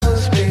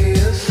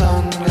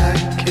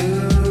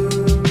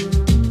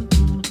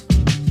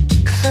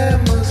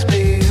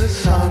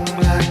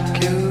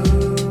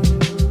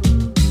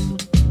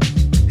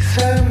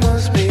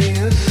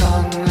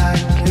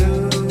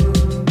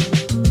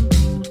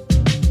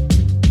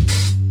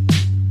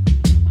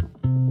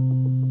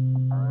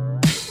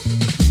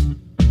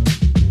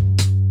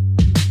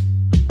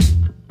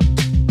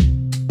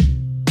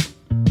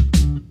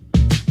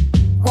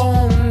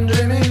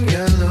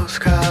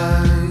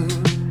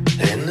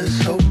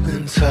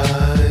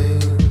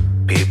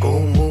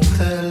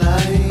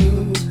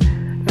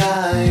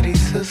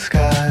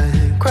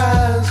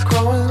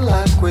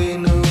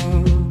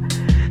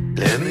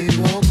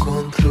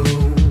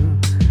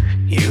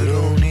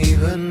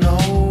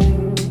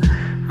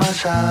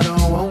shadow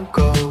won't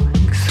go,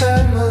 'cause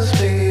there must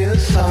be a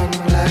sun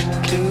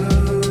like you.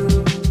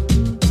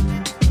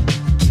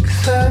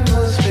 'Cause there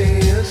must be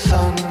a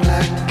sun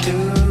like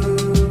you.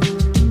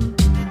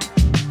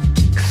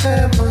 'Cause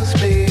there must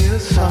be a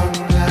sun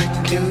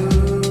like you.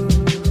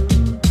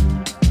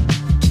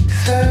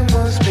 'Cause there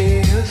must be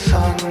a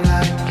sun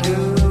like you.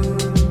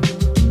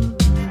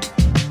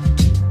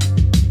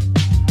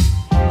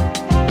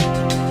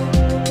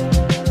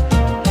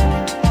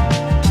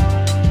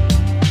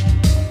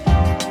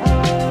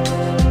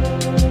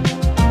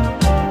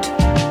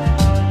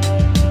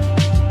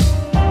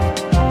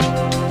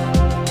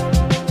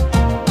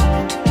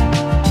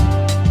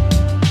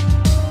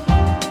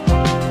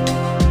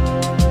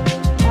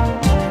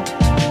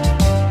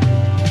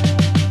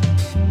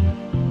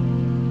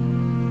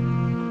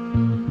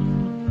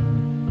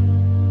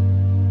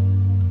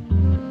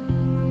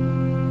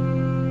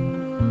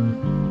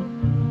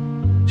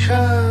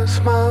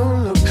 Smile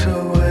looks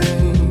away,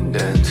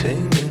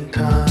 dancing in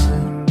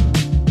time.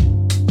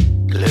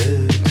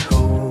 Let's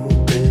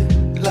hope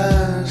it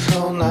lasts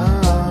all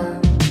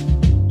night.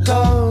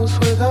 Lost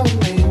without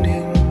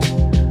meaning,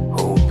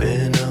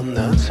 hoping I'm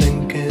not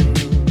sinking.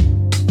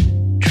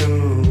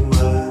 True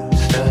words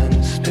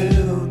stand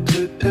still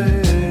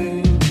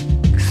today.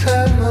 'Cause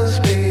there must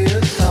be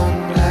a sun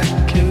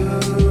like you.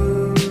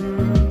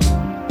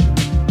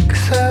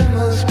 'Cause there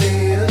must be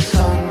a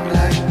sun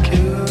like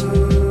you.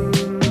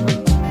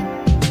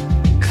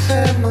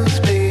 There must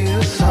be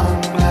a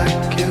song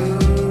like you.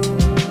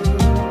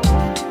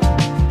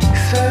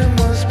 'Cause there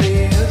must be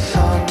a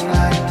song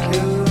like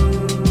you.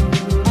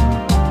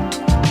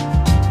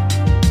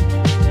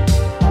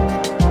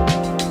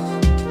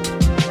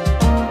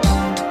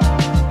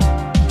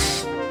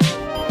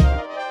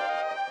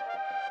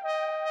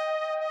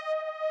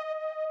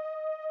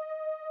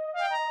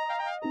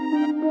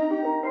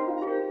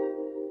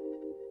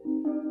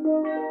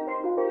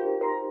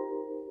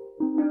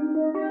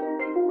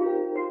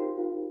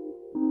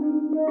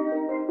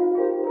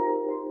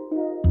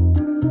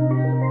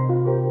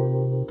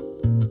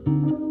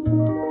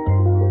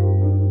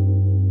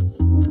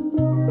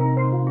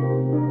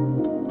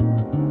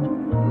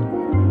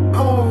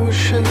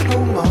 Oceans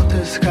bloom out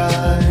the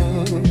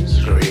skies,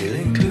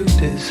 reeling to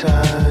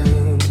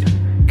decide.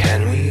 Can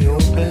we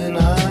open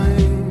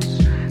eyes,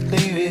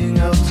 leaving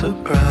out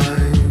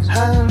surprise?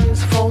 Hands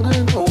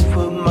folded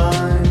over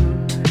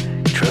mine,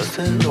 trust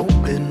and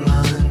open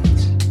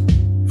minds.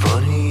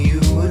 Funny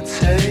you would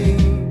say,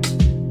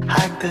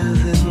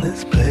 actors in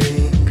this play.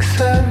 'Cause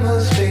there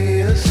must be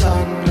a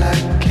sun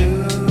like you.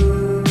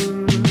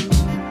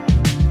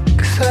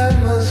 'Cause there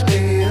must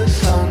be a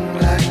sun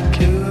like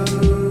you.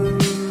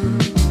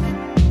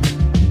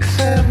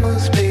 There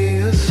must be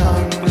a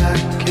song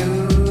like you.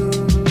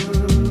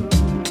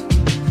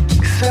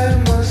 'Cause there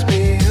must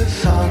be a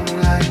song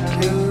like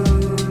you.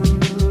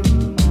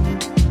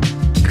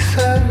 'Cause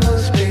there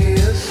must be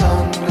a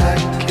song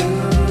like you.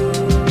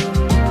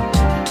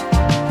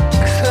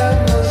 'Cause there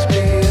must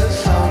be a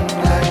song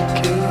like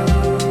you.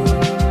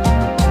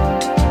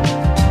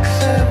 'Cause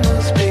there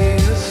must be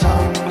a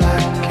song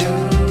like you.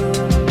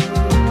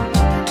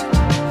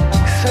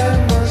 'Cause there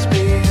must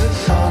be a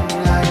song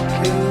like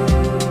you.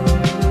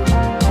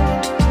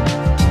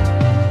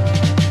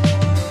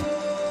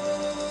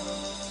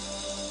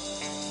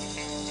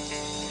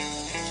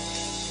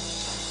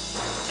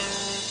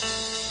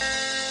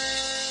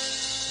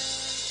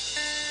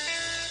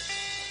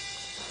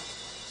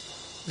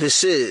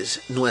 This is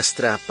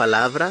Nuestra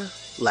Palabra,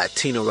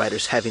 Latino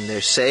writers having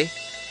their say,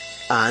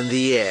 on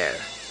the air.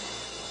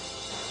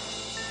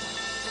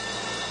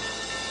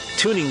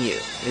 Tuning you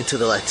into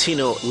the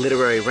Latino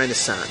literary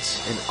renaissance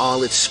in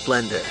all its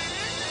splendor.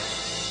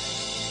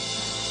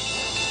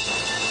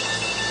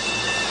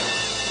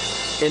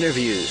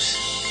 Interviews,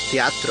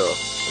 teatro,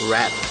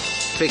 rap,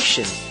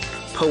 fiction,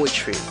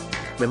 poetry,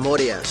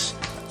 memorias,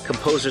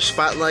 composer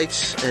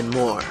spotlights, and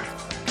more.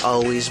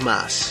 Always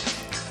más.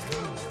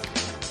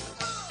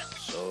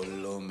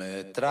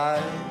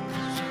 Traes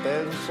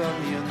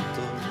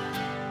pensamientos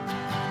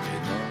que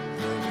no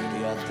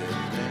debería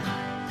tener.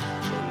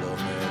 Solo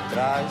me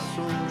traes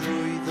un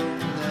ruido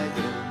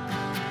negro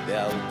de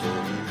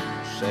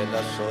autobús en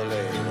la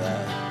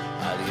soledad.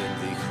 Alguien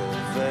dijo,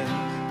 ven,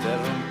 te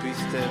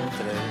rompiste en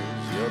tres,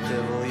 yo te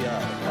voy a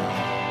armar.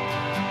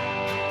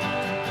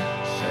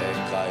 Se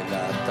cae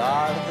la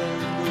tarde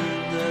en un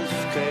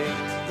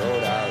skate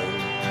dorado,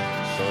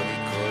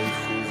 sónico y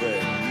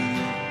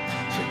juvenil.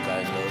 Se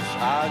caen los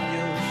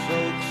años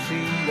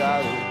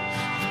oxidados,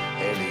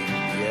 el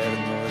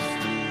invierno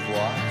estuvo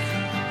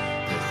aquí,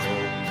 dejó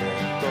un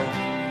montón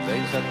de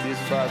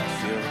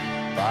insatisfacción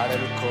para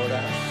el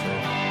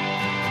corazón.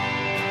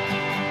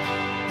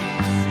 Y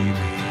si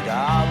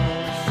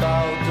miramos a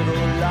otro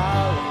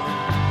lado,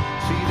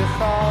 si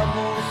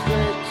dejamos de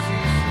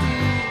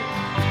existir,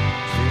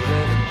 si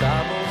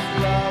reventamos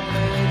la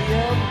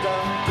merienda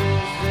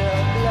antes de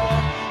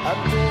hablar,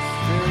 antes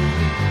de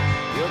huir,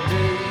 yo te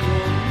digo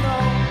no,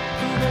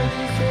 tú me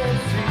dices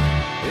sí,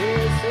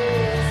 ese.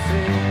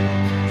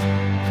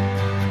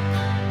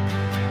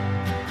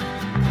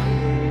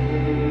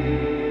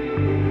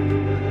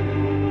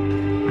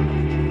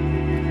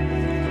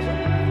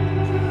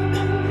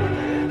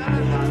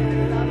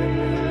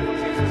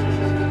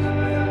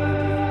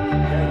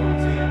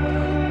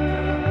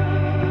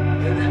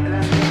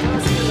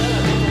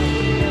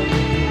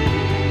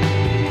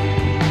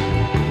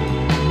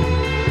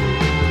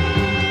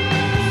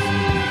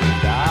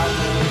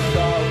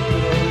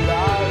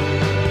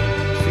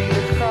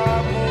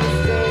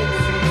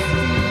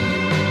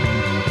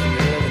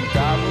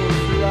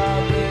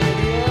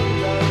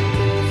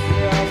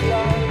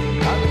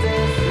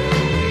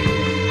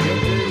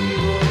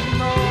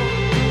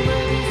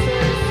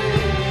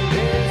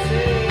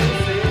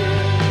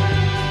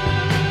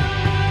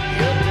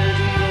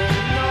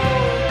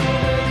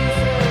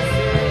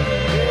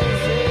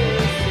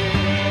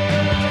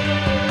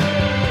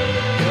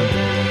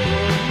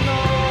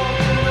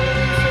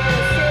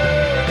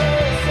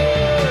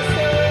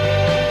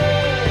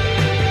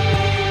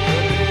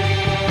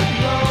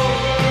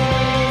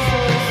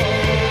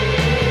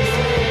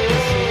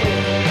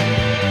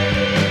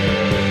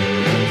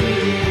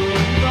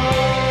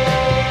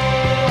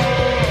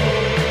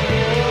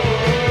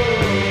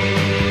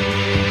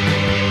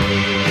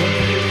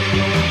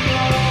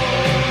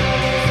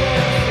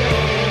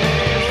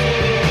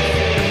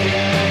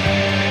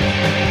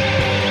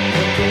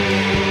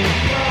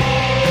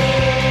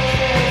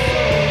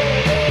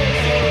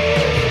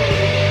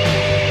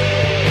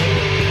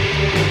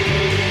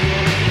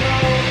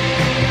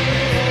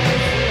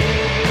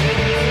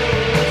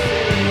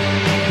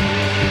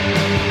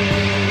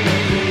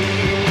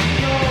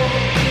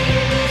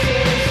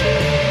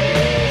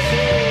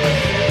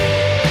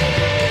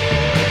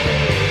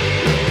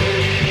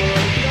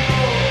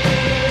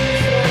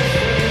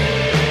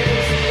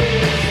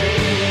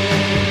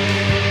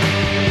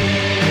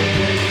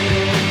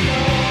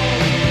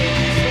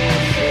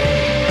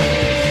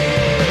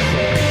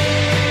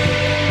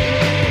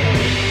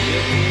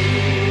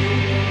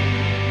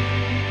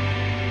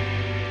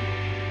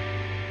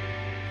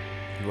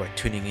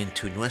 tuning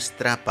into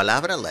Nuestra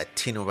Palabra,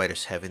 Latino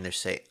writers having their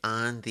say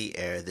on the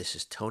air. This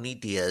is Tony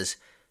Diaz.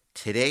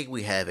 Today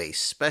we have a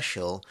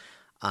special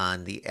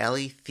on the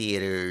Alley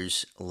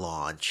Theater's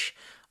launch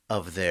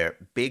of their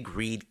Big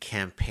Read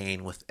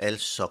campaign with El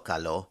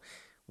Zócalo,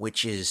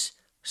 which is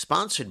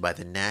sponsored by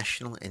the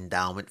National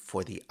Endowment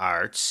for the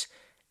Arts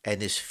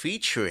and is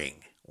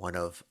featuring one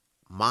of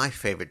my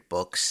favorite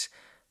books,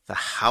 The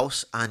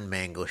House on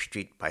Mango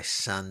Street by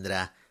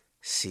Sandra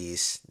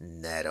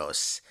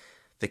Cisneros.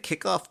 The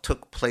kickoff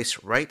took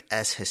place right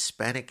as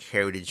Hispanic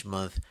Heritage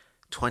Month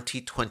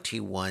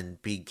 2021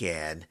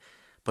 began.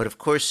 But of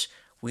course,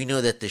 we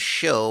know that the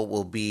show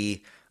will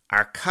be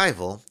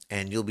archival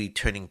and you'll be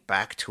turning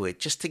back to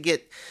it just to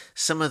get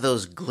some of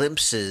those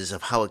glimpses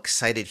of how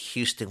excited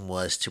Houston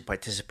was to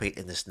participate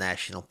in this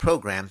national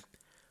program.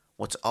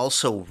 What's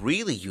also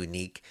really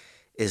unique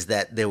is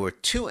that there were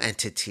two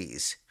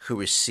entities who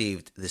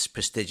received this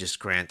prestigious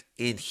grant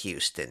in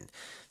Houston.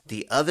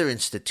 The other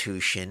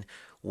institution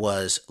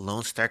was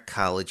Lone Star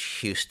College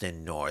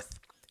Houston North,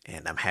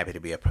 and I'm happy to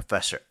be a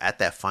professor at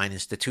that fine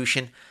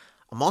institution.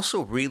 I'm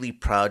also really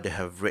proud to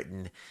have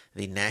written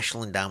the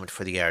National Endowment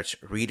for the Arts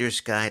Reader's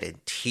Guide and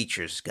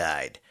Teacher's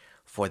Guide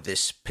for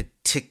this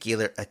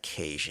particular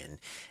occasion.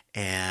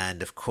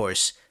 And of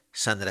course,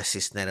 Sandra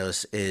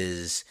Cisneros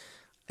is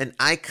an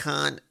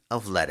icon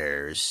of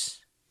letters.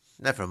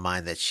 Never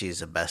mind that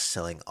she's a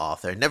best-selling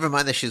author. Never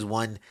mind that she's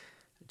won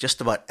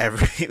just about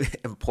every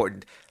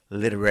important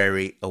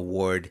literary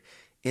award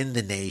in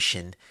the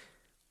nation.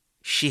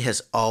 She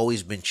has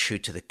always been true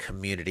to the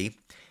community,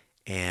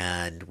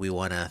 and we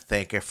want to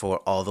thank her for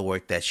all the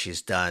work that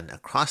she's done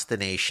across the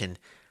nation,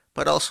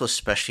 but also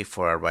especially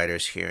for our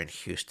writers here in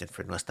Houston,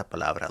 for Nuestra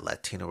Palabra,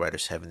 Latino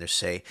writers having their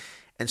say,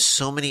 and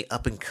so many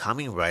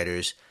up-and-coming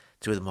writers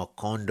through the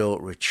Mocondo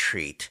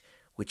Retreat,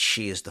 which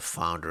she is the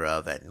founder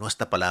of, and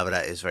Nuestra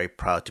Palabra is very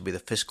proud to be the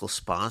fiscal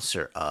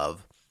sponsor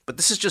of. But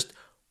this is just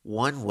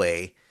one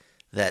way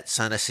that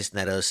Sandra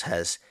Cisneros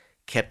has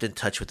kept in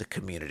touch with the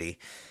community,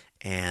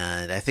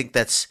 and I think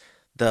that's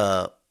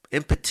the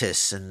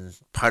impetus and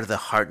part of the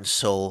heart and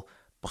soul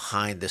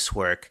behind this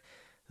work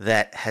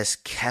that has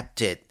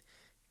kept it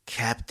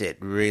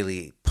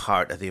really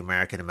part of the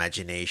American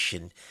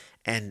imagination,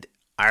 and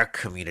our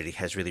community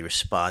has really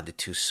responded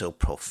to so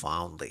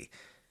profoundly.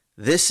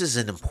 This is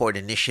an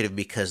important initiative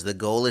because the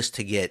goal is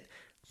to get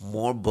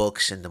more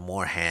books into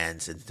more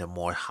hands, into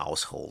more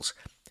households.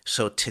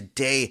 So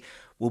today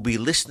we'll be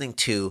listening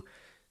to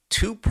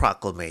two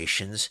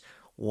proclamations,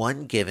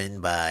 one given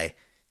by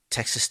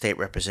Texas State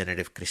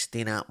Representative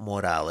Cristina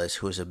Morales,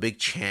 who is a big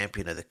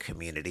champion of the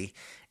community,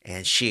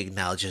 and she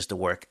acknowledges the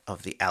work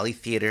of the Alley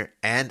Theater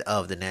and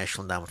of the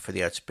National Endowment for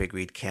the Arts Big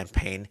Read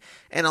campaign,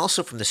 and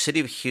also from the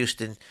City of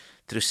Houston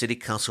through City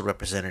Council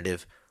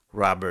Representative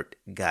Robert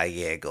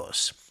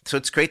Gallegos. So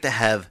it's great to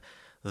have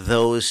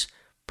those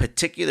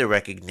particular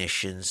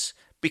recognitions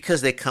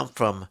because they come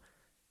from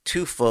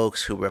two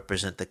folks who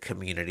represent the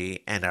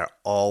community and are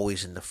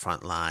always in the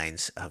front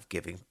lines of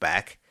giving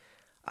back.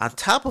 On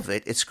top of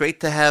it, it's great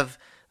to have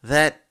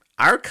that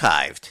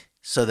archived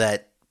so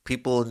that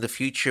people in the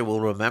future will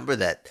remember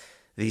that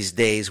these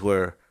days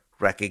were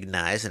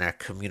recognized and our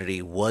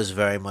community was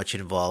very much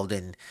involved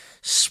in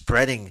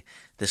spreading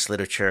this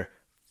literature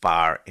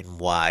far and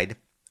wide.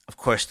 Of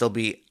course, there'll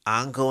be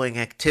ongoing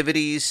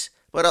activities,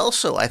 but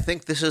also I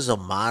think this is a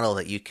model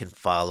that you can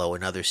follow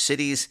in other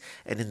cities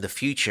and in the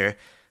future.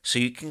 So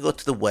you can go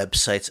to the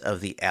websites of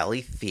the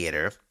Alley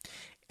Theater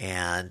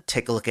and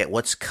take a look at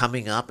what's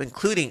coming up,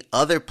 including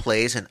other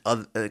plays and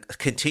other,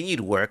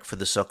 continued work for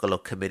the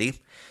Zócalo Committee.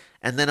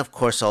 And then, of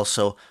course,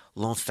 also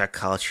Lone Star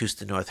College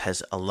Houston North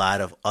has a lot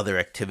of other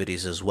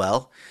activities as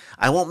well.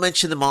 I won't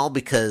mention them all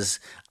because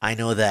I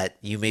know that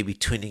you may be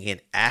tuning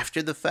in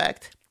after the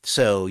fact.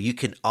 So you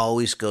can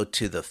always go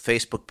to the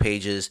Facebook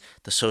pages,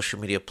 the social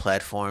media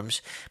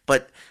platforms.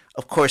 But,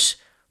 of course,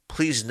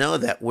 please know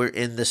that we're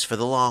in this for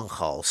the long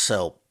haul.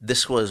 So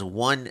this was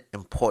one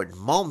important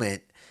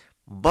moment,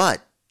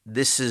 but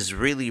this is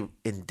really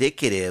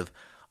indicative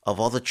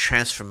of all the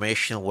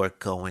transformational work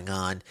going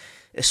on,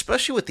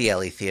 especially with the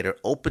Alley Theater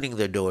opening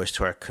their doors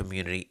to our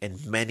community in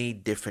many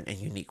different and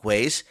unique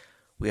ways.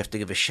 We have to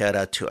give a shout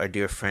out to our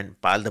dear friend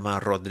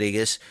Baldemar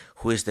Rodriguez,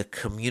 who is the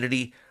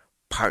Community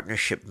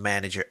Partnership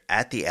Manager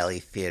at the Alley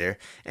Theater,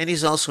 and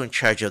he's also in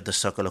charge of the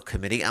Zócalo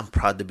Committee. I'm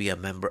proud to be a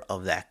member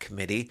of that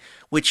committee,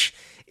 which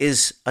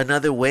is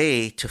another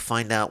way to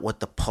find out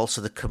what the pulse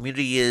of the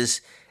community is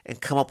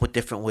and come up with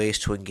different ways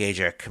to engage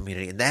our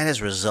community. And that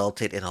has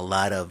resulted in a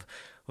lot of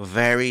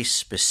very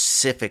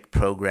specific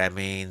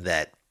programming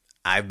that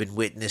I've been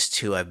witness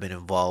to, I've been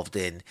involved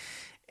in,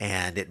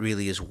 and it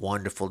really is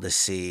wonderful to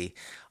see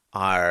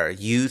our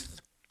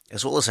youth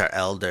as well as our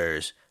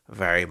elders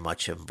very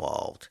much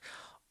involved.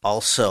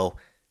 Also,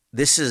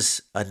 this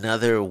is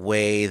another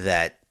way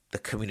that the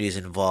community is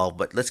involved,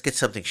 but let's get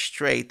something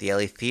straight. The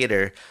Alley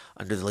Theater,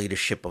 under the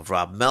leadership of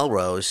Rob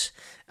Melrose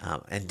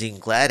and Dean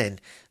Gladden,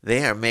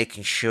 they are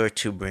making sure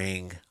to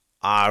bring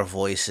our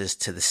voices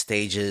to the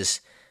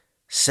stages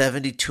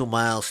 72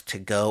 Miles to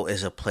Go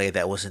is a play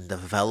that was in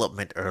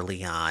development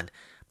early on,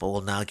 but will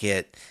now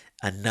get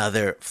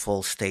another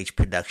full stage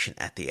production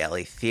at the LA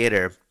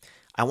Theater.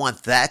 I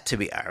want that to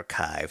be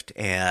archived,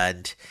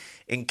 and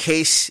in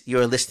case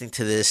you're listening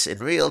to this in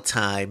real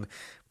time,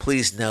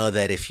 please know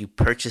that if you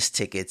purchase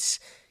tickets,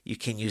 you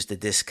can use the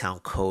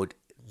discount code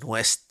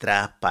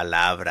Nuestra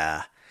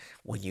Palabra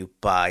when you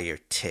buy your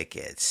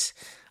tickets.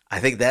 I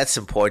think that's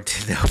important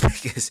to know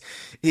because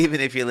even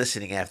if you're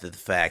listening after the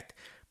fact,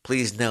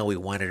 please know we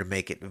wanted to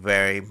make it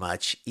very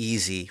much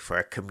easy for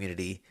our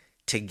community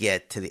to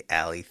get to the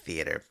Alley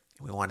Theater.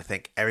 We want to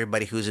thank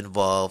everybody who's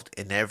involved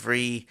in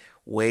every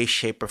way,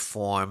 shape, or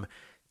form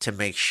to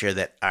make sure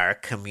that our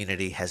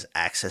community has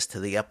access to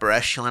the upper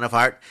echelon of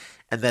art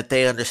and that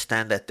they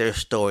understand that their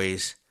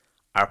stories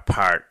are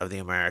part of the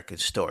American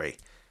story.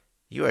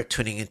 You are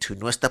tuning into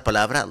Nuestra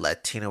Palabra,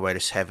 Latino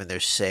writers having their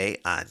say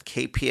on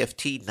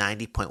KPFT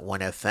 90.1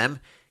 FM,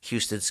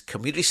 Houston's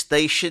community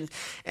station,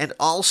 and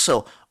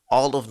also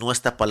all of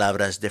Nuestra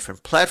Palabra's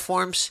different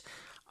platforms.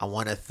 I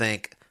want to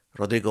thank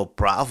Rodrigo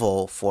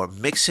Bravo for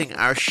mixing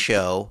our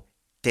show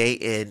day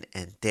in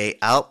and day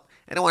out.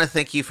 And I want to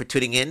thank you for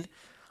tuning in.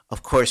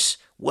 Of course,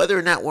 whether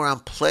or not we're on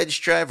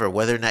Pledge Drive or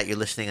whether or not you're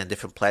listening on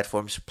different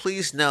platforms,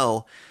 please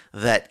know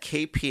that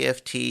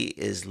KPFT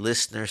is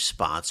listener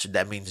sponsored.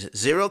 That means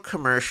zero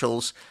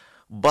commercials,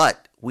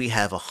 but we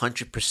have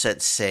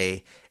 100%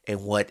 say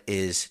in what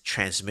is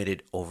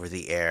transmitted over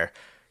the air.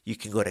 You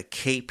can go to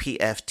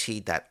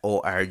kpft.org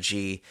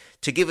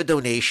to give a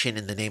donation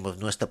in the name of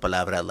Nuestra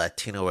Palabra,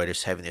 Latino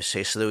writers having their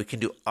say, so that we can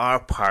do our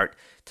part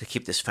to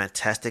keep this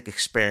fantastic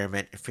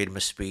experiment in freedom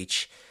of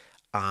speech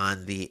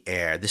on the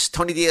air. This is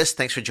Tony Diaz.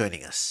 Thanks for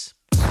joining us.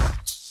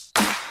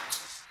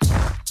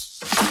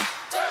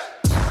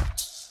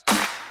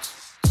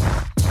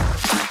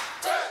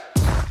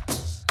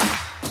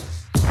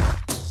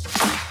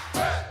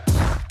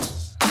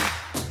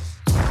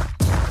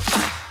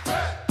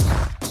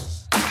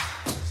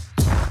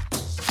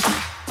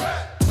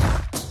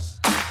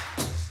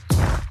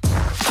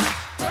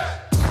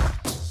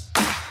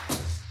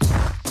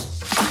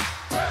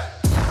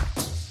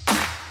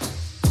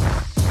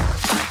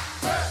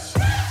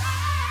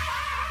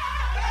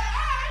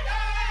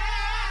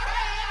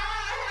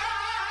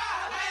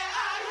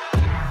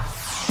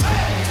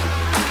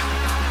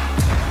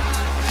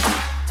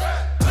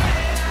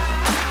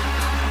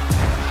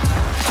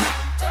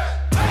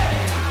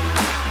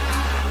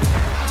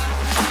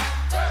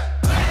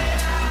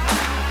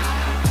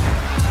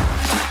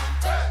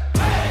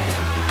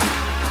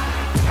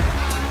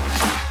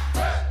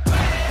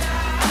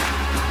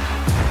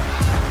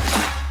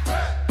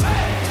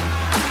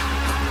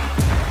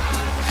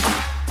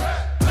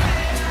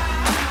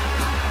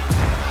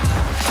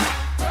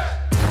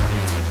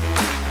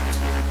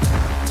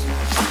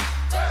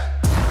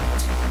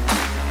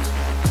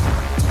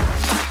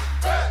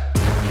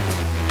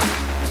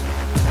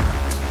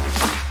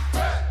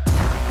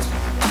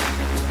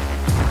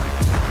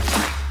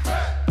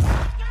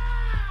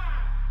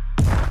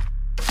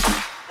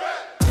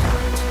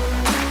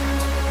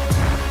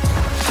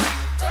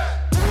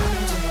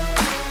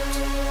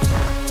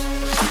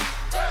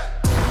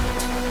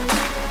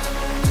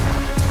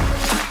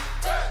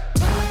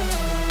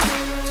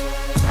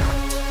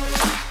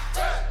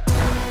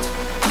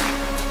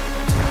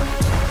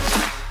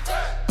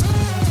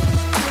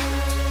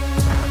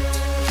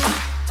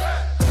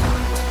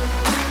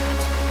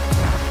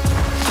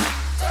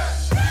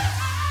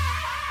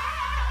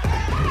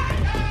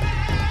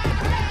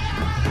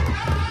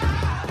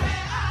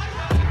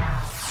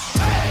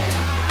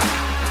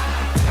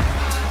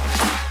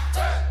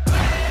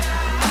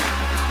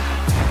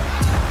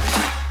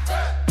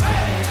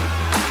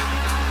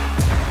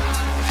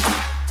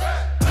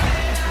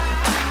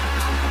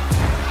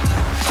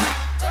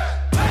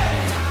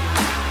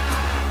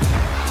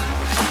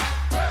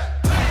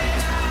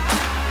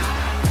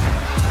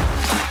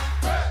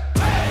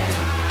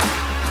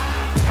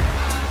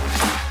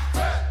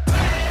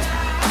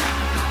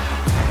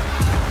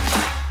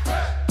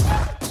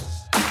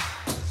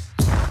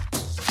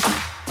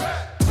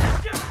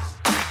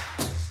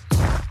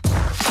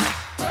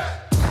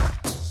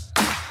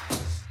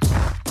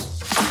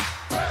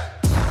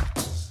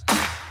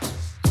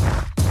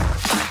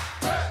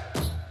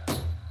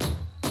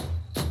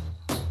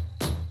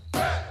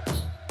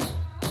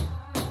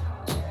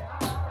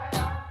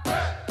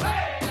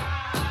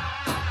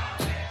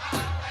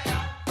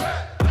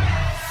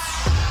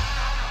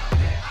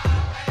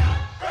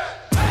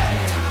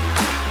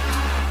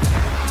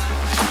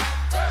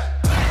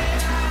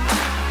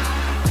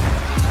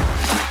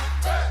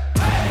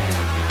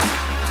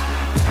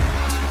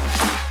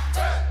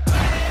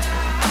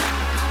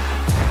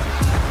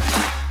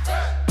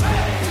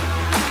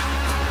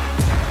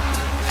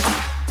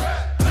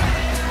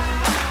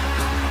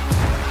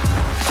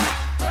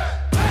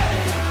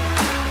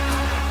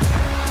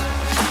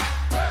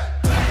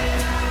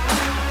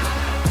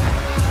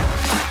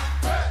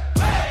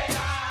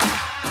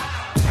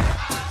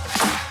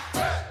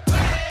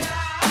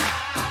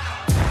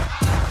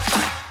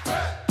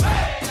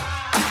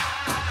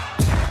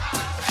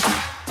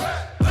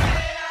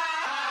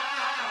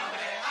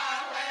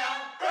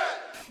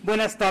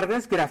 Buenas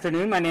tardes, good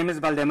afternoon. My name is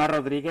Valdemar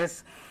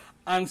Rodriguez.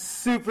 I'm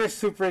super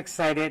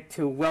excited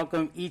to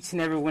welcome each and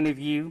every one of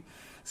you,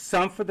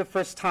 some for the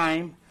first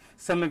time.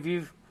 Some of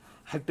you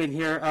have been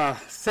here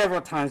several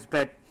times,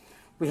 but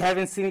we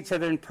haven't seen each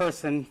other in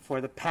person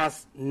for the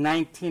past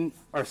 19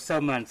 or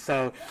so months.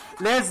 So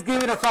let's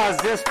give it a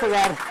pause just for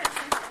that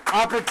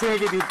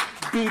opportunity to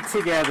be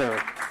together.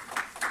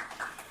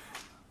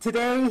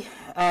 Today,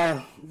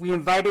 we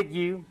invited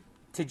you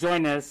to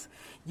join us.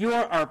 You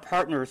are our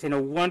partners in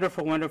a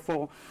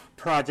wonderful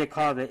project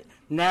called the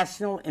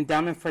National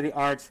Endowment for the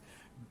Arts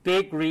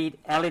Big Read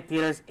Alley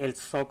Theaters El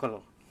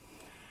Zócalo.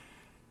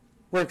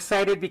 We're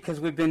excited because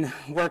we've been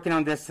working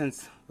on this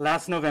since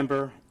last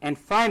November, and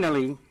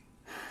finally,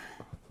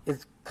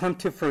 it's come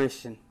to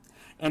fruition.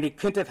 And it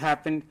couldn't have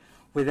happened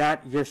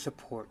without your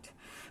support.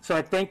 So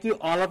I thank you,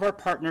 all of our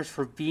partners,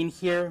 for being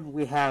here.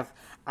 We have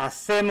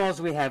Hacemos,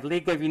 we have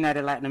League of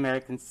United Latin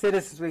American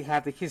Citizens, we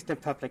have the Houston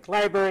Public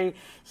Library,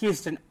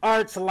 Houston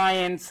Arts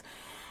Alliance,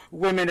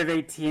 Women of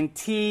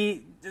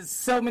AT&T,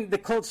 so many, the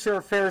Cultural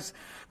Affairs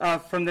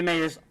from the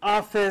Mayor's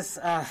Office,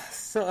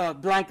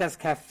 Blanca's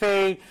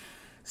Cafe.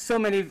 So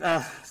many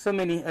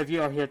of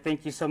you are here.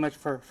 Thank you so much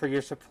for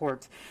your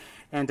support.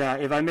 And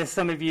if I miss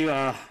some of you,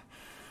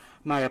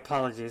 my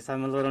apologies.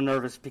 I'm a little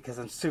nervous because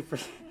I'm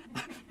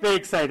very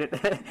excited.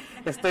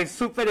 Estoy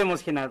súper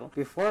emocionado.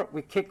 Before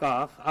we kick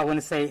off, I want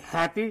to say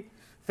happy,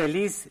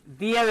 feliz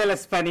Día de la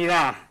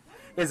Hispanidad.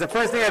 It's the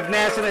first day of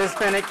National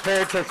Hispanic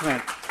Heritage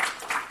Month.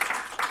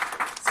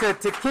 So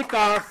to kick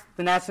off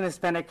the National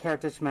Hispanic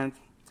Heritage Month,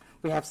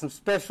 we have some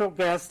special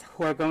guests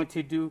who are going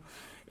to do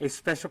a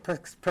special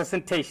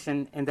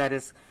presentation, and that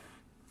is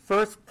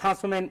first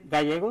Councilman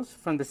Gallegos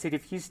from the City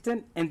of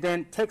Houston, and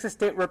then Texas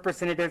State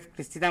Representative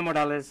Cristina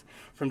Morales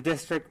from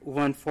District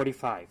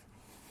 145.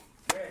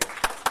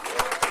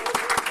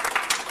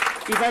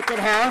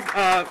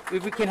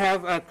 If we can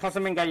have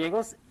Councilman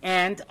Gallegos,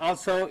 and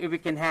also if we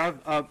can have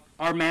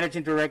our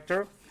Managing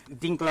Director,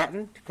 Dean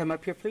Glatton, to come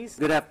up here, please.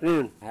 Good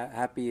afternoon.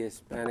 Happy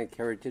Hispanic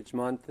Heritage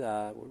Month.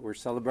 We're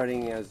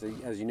celebrating, as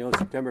you know,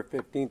 September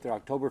 15th or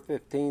October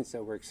 15th,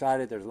 so we're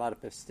excited. There's a lot of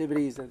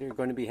festivities that are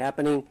going to be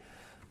happening.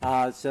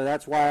 So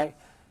that's why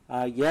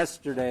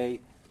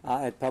yesterday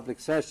at public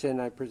session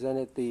I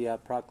presented the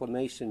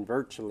proclamation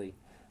virtually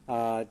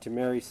to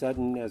Mary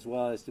Sutton as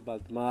well as to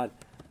Baltimore.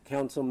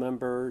 Council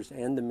members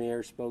and the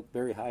mayor spoke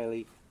very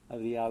highly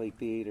of the Alley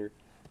Theater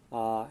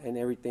and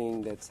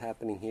everything that's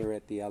happening here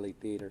at the Alley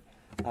Theater.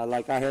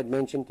 Like I had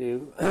mentioned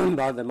to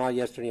Baltimore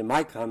yesterday in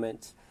my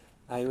comments,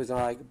 it was,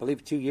 I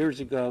believe, 2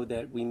 years ago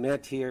that we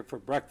met here for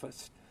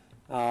breakfast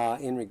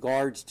in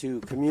regards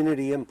to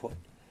community input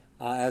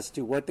as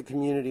to what the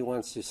community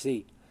wants to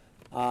see.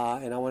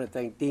 And I want to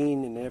thank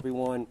Dean and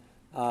everyone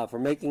for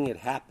making it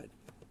happen,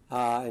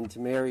 and to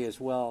Mary as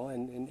well,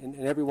 and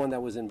everyone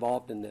that was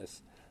involved in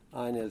this.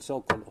 In El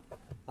Zócalo,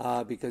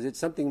 because it's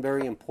something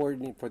very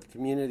important for the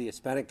community,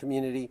 Hispanic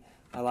community.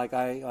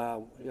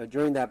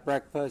 During that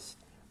breakfast,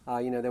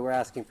 they were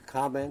asking for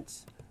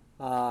comments,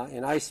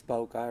 and I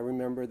spoke. I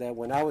remember that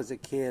when I was a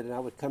kid and I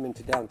would come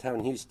into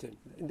downtown Houston,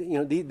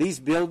 these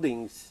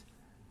buildings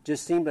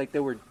just seemed like they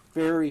were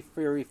very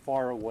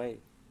far away.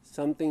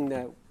 Something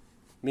that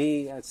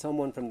me, as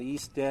someone from the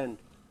East End,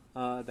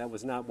 that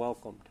was not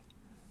welcomed.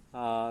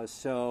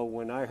 So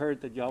when I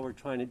heard that y'all were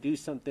trying to do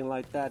something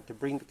like that to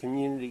bring the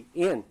community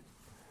in,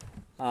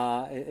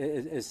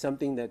 is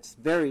something that's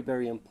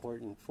very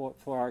important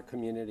for our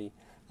community.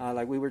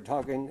 Like we were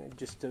talking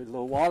just a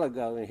little while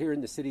ago, and here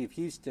in the city of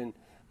Houston,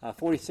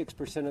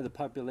 46% of the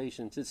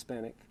population is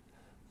Hispanic.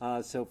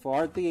 So for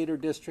our theater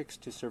districts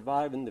to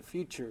survive in the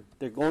future,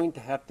 they're going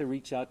to have to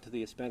reach out to the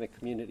Hispanic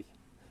community.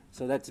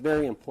 So that's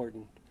very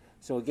important.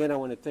 So again, I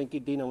want to thank you,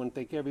 Dean. I want to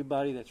thank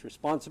everybody that's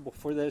responsible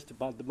for this, to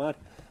Baltimore,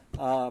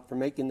 for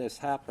making this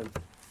happen.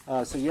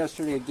 So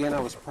yesterday, again,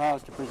 I was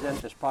proud to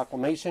present this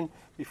proclamation.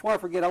 Before I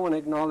forget, I want to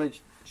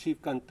acknowledge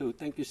Chief Cantu.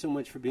 Thank you so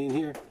much for being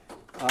here.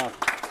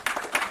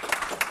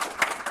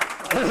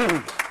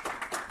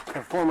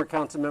 Our former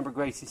council member,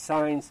 Gracie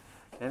Sines,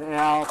 and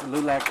Al,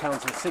 LULAC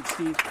Council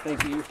 60.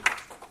 Thank you.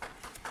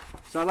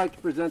 So I'd like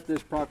to present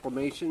this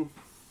proclamation.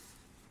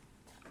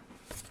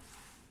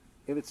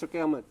 If it's okay,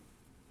 I'm going to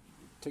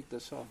take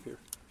this off here.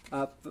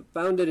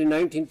 Founded in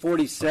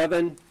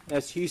 1947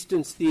 as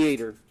Houston's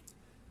Theater.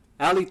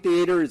 Alley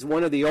Theater is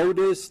one of the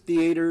oldest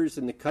theaters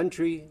in the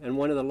country and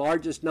one of the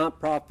largest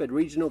nonprofit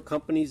regional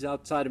companies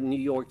outside of New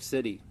York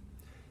City.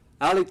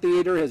 Alley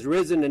Theater has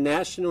risen to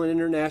national and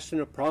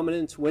international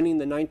prominence, winning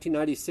the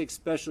 1996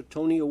 Special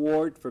Tony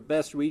Award for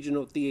Best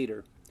Regional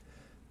Theater.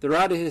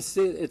 Throughout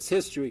its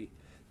history,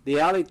 the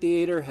Alley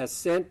Theater has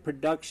sent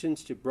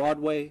productions to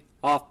Broadway,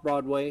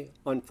 off-Broadway,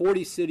 on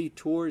 40 city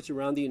tours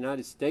around the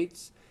United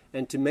States,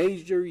 and to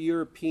major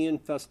European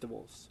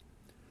festivals.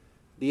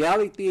 The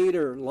Alley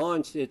Theater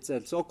launched its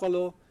El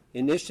Zócalo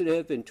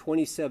initiative in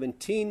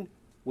 2017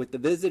 with the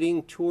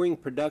visiting touring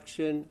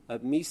production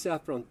of Misa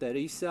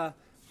Fronteriza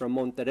from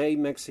Monterrey,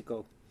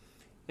 Mexico,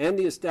 and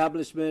the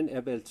establishment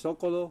of El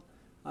Zócalo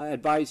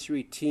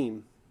Advisory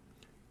Team.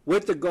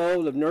 with the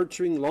goal of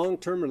nurturing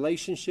long-term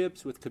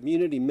relationships with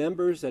community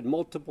members at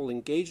multiple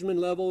engagement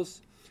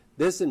levels.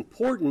 This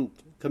important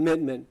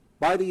commitment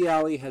by the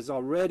Alley has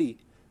already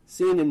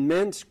seen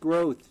immense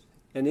growth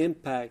and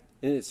impact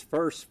in its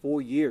first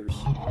 4 years.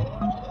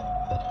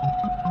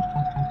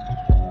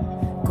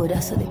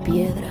 Coraza de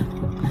piedra,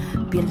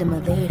 piel de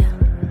madera,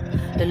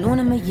 la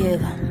luna me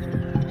lleva,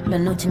 la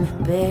noche me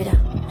espera.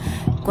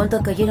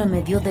 Cuántas cayeron en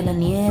medio de la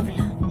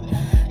niebla,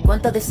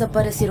 cuántas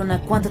desaparecieron, a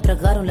cuántas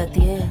tragaron la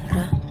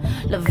tierra.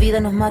 La vida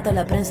nos mata,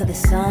 la prensa de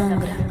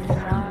sangre.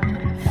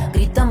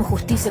 Gritamos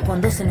justicia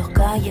cuando se nos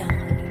calla.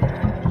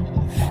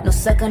 Nos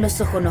sacan los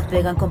ojos, nos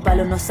pegan con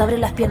palos, nos abren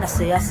las piernas,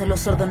 se hacen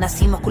los sordos.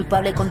 Nacimos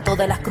culpables con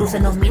todas las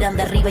cruces, nos miran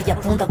de arriba y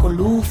apuntan con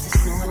luces.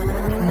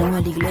 No a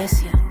la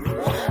iglesia,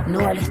 no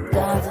al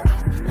Estado,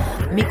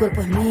 mi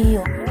cuerpo es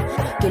mío,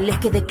 que les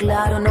quede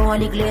claro. No a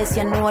la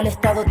iglesia, no al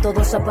Estado,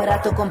 todos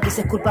aparatos,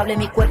 cómplices culpables.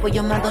 Mi cuerpo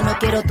yo mando, no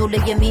quiero tu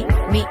ley en mí,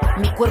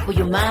 mi cuerpo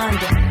yo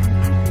mando.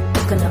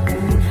 Tocan a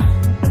una,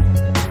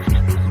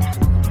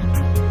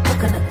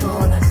 tocan a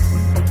todas,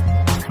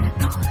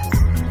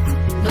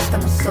 no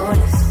estamos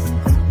solas.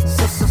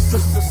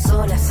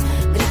 Solas,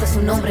 grita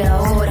su nombre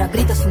ahora,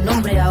 grita su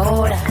nombre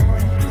ahora.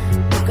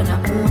 Tocan a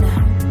una,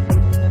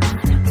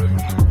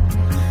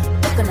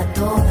 tocan a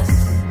todas,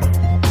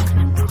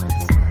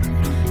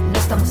 no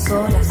estamos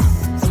solas.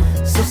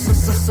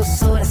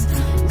 Solas,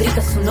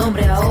 grita su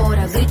nombre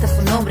ahora, grita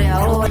su nombre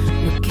ahora.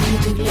 No quiero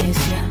tu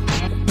iglesia,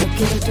 no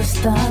quiero tu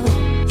Estado,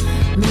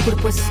 mi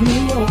cuerpo es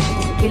mío,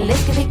 que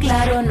les quede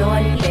claro. No a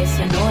la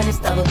iglesia, no al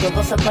Estado,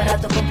 todos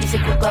aparatos, cómplices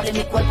culpables.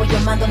 Mi cuerpo yo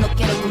mando, no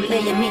quiero tu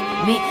ley en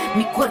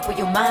mi cuerpo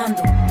yo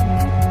mando.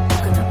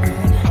 Tocan a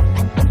una,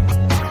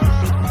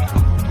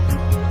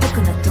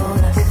 tocan a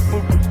todas,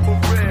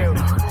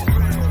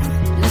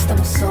 no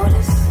estamos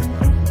solas.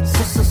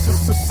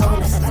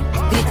 Solas,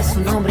 grita su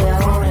nombre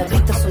ahora,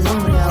 grita su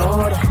nombre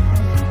ahora.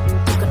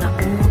 Tocan a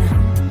una,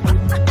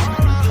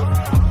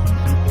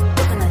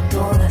 tocan a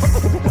todas,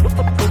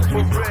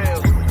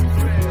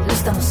 no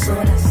estamos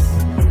solas.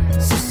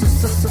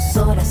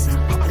 Solas,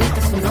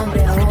 grita su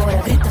nombre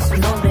ahora, grita su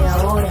nombre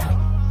ahora.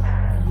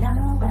 La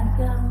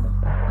verdad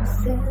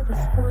se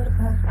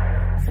desborda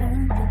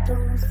frente a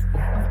todos,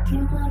 a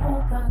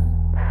quemarropa.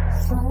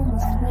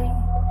 Somos ley,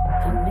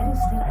 camiones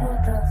de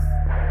gotas,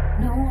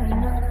 no hay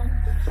nada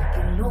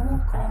que lo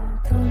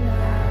controla.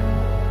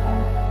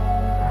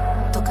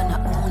 Tocan a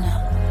una,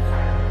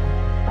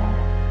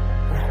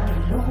 que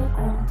lo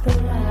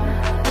controla.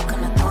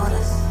 Tocan a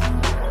todas,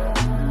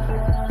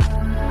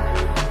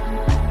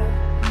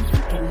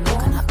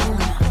 tocan a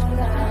una,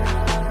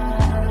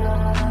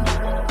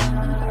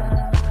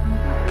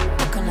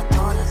 tocan a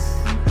todas,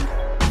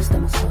 no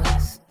estamos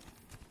solas.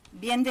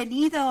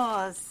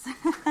 Bienvenidos.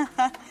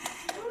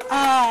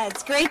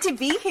 It's great to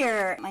be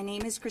here. My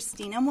name is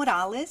Cristina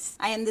Morales.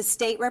 I am the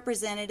state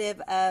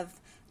representative of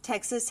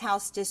Texas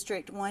House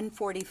District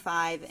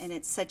 145, and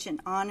it's such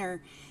an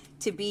honor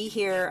to be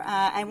here.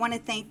 I want to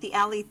thank the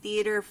Alley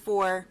Theater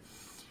for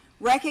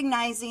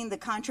recognizing the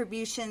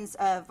contributions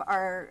of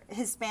our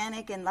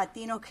Hispanic and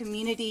Latino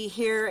community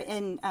here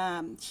in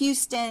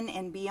Houston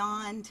and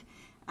beyond.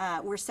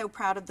 We're so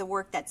proud of the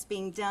work that's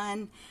being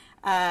done.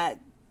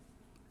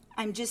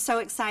 I'm just so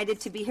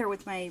excited to be here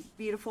with my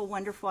beautiful,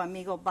 wonderful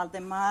amigo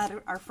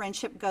Valdemar. Our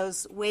friendship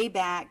goes way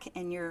back,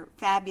 and you're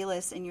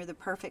fabulous, and you're the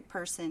perfect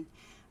person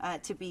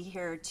to be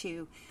here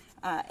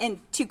and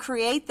to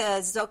create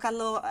the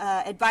Zocalo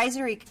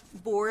Advisory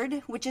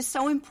Board, which is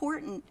so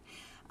important.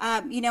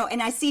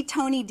 And I see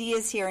Tony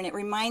Diaz here, and it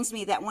reminds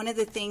me that one of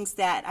the things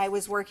that I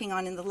was working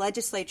on in the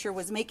legislature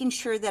was making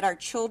sure that our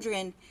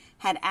children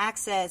had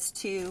access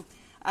to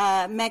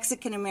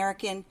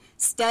Mexican-American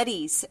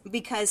studies,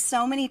 because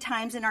so many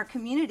times in our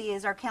community,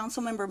 as our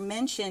council member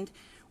mentioned,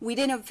 we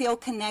don't feel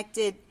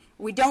connected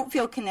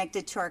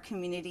to our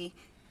community,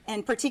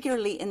 and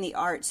particularly in the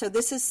arts. So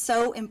this is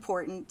so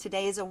important.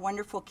 Today is a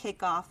wonderful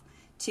kickoff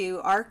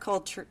to our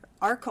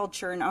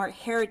culture and our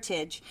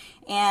heritage.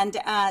 And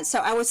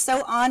so I was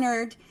so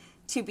honored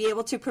to be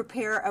able to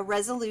prepare a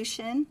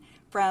resolution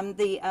from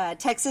the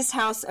Texas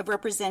House of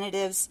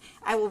Representatives.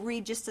 I will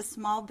read just a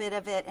small bit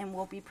of it, and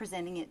we'll be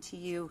presenting it to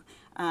you,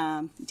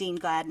 Dean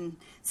Gladden.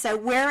 So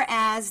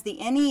whereas the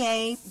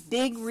NEA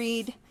Big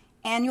Read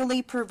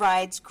annually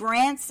provides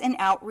grants and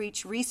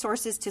outreach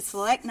resources to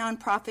select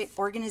nonprofit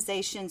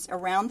organizations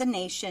around the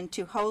nation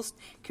to host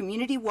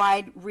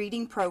community-wide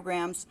reading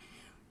programs,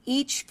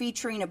 each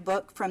featuring a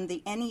book from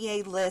the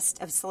NEA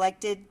list of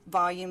selected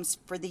volumes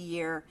for the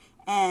year.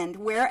 And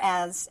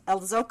whereas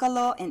El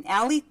Zocalo and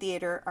Alley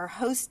Theater are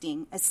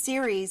hosting a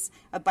series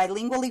of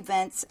bilingual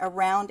events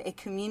around a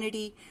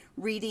community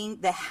reading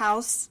The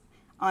House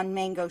on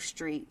Mango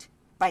Street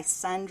by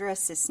Sandra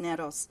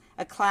Cisneros,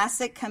 a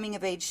classic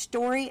coming-of-age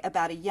story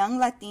about a young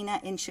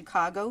Latina in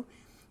Chicago.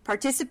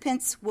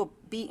 Participants will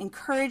be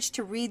encouraged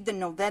to read the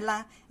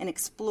novella and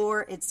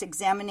explore its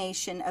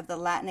examination of the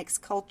Latinx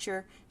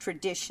culture,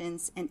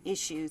 traditions, and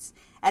issues.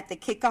 At the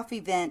kickoff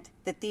event,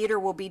 the theater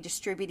will be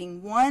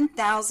distributing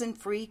 1,000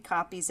 free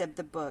copies of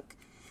the book.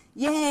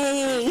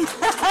 Yay!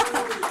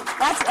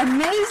 That's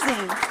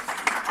amazing.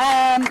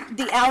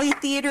 The Alley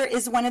Theater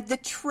is one of the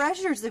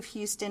treasures of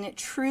Houston. It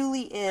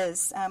truly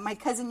is. My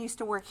cousin used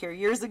to work here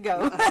years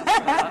ago.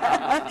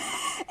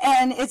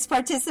 And its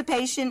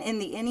participation in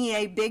the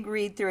NEA Big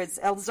Read through its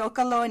El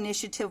Zócalo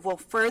initiative will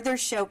further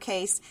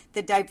showcase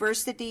the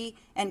diversity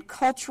and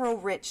cultural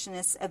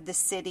richness of the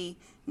city.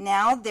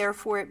 Now,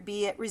 therefore,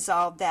 be it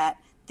resolved that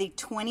the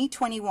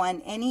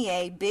 2021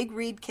 NEA Big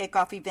Read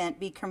Kickoff event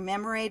be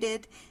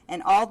commemorated,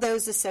 and all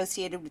those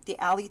associated with the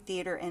Alley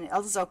Theater and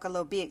El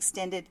Zócalo be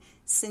extended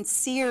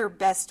sincere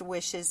best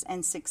wishes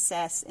and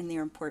success in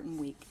their important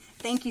week.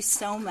 Thank you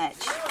so much.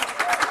 Thank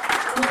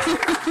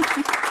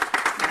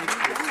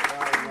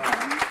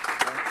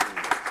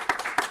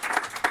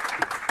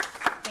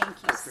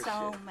you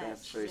so much.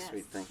 That's very Yes.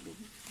 sweet. Thank you.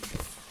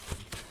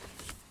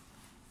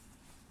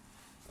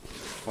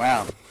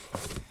 Wow.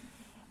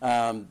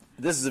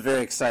 This is a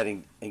very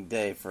exciting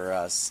day for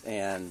us,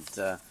 and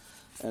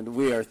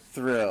we are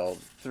thrilled,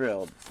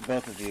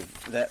 both of you.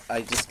 That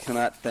I just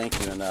cannot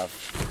thank you enough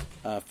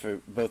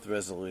for both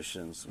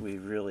resolutions. We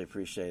really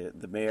appreciate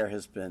it. The mayor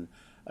has been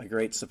a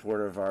great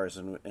supporter of ours,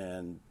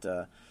 and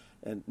no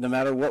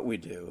matter what we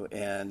do,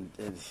 and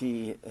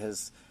he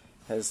has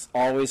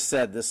always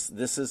said this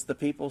is the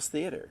People's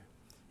Theater,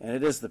 and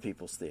it is the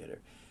People's Theater.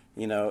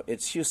 You know,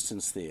 it's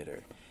Houston's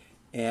theater,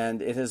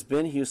 and it has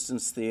been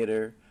Houston's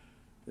theater.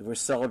 We're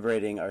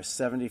celebrating our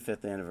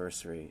 75th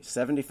anniversary,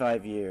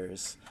 75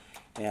 years,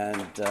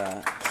 and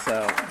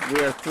so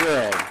we are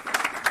thrilled.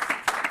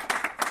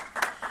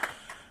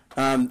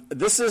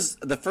 This is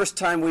the first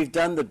time we've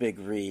done the Big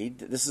Read.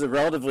 This is a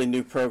relatively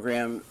new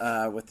program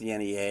with the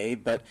NEA,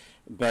 but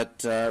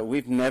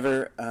we've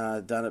never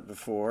done it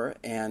before,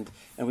 and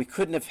we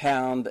couldn't have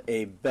found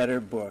a better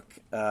book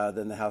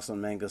than The House on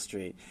Mango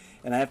Street.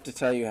 And I have to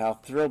tell you how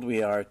thrilled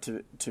we are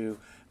to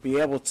be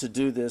able to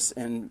do this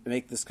and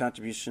make this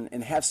contribution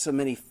and have so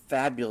many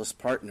fabulous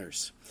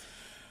partners.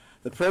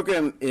 The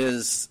program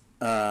is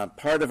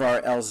part of our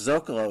El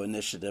Zócalo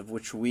initiative,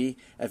 which we,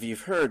 as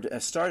you've heard,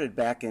 started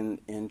back in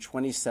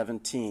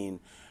 2017,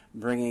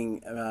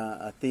 bringing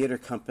a theater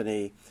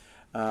company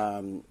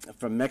from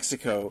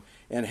Mexico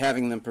and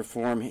having them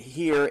perform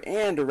here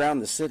and around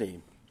the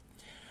city.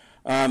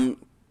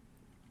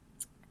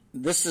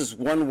 This is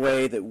one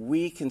way that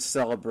we can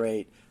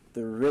celebrate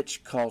the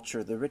rich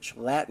culture, the rich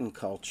Latin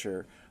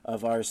culture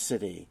of our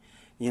city.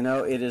 You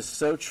know, it is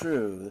so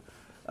true.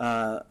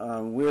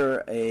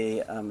 We're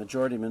a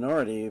majority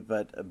minority,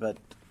 but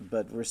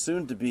we're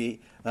soon to be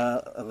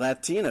a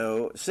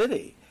Latino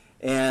city,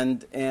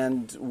 and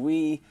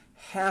we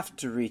have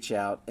to reach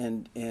out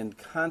and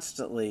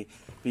constantly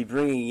be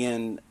bringing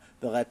in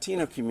the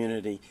Latino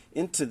community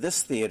into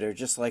this theater,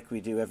 just like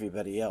we do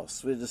everybody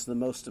else. It is the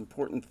most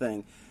important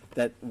thing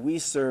that we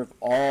serve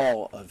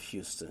all of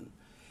Houston.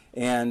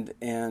 And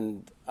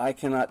I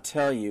cannot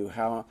tell you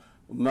how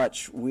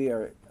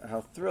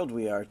thrilled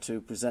we are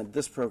to present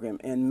this program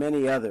and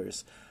many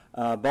others.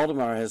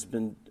 Baltimore has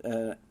been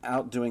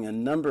out doing a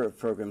number of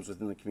programs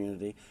within the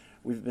community.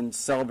 We've been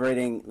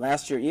celebrating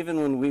last year, even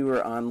when we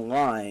were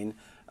online.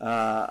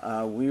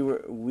 I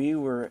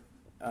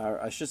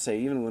should say,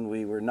 even when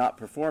we were not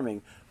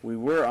performing, we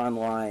were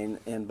online.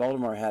 And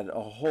Baltimore had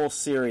a whole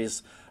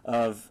series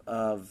of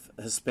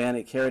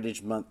Hispanic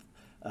Heritage Month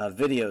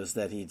videos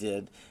that he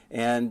did,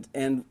 and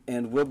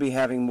we'll be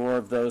having more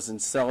of those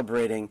and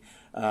celebrating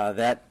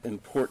that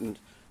important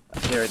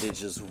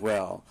heritage as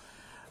well.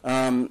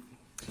 Things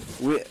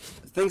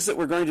that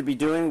we're going to be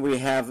doing, we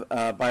have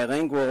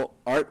bilingual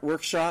art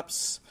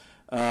workshops,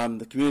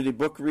 the community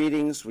book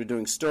readings, we're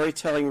doing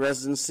storytelling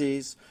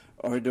residencies,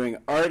 we're doing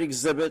art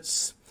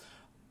exhibits,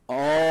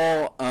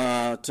 all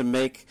to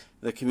make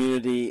the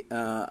community,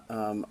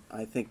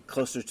 I think,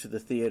 closer to the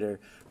theater.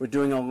 We're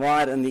doing a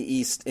lot in the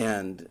East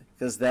End,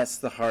 because that's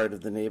the heart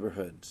of the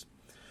neighborhoods.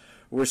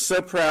 We're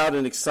so proud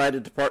and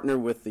excited to partner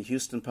with the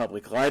Houston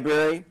Public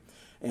Library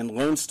and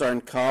Lone Star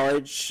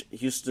College,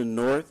 Houston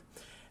North,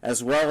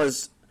 as well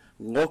as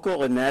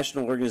local and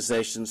national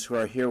organizations who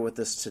are here with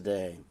us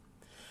today.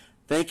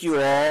 Thank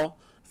you all.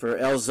 For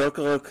El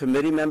Zócalo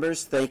committee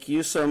members, thank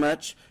you so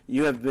much.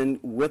 You have been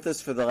with us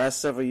for the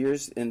last several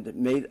years and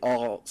made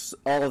all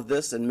of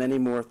this and many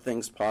more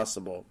things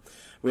possible.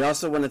 We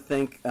also want to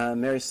thank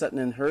Mary Sutton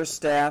and her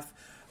staff.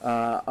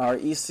 Our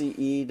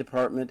ECE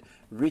department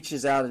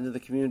reaches out into the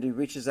community,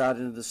 reaches out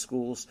into the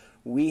schools.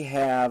 We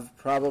have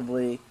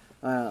probably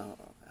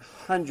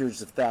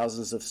hundreds of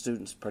thousands of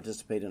students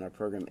participate in our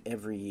program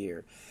every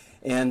year.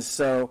 And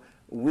so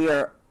we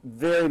are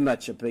very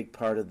much a big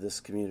part of this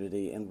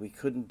community, and we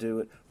couldn't do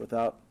it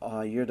without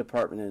your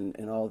department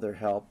and all their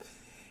help.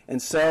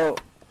 And so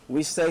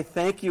we say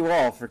thank you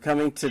all for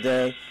coming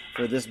today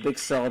for this big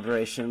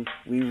celebration.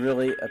 We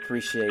really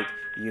appreciate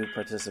you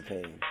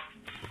participating.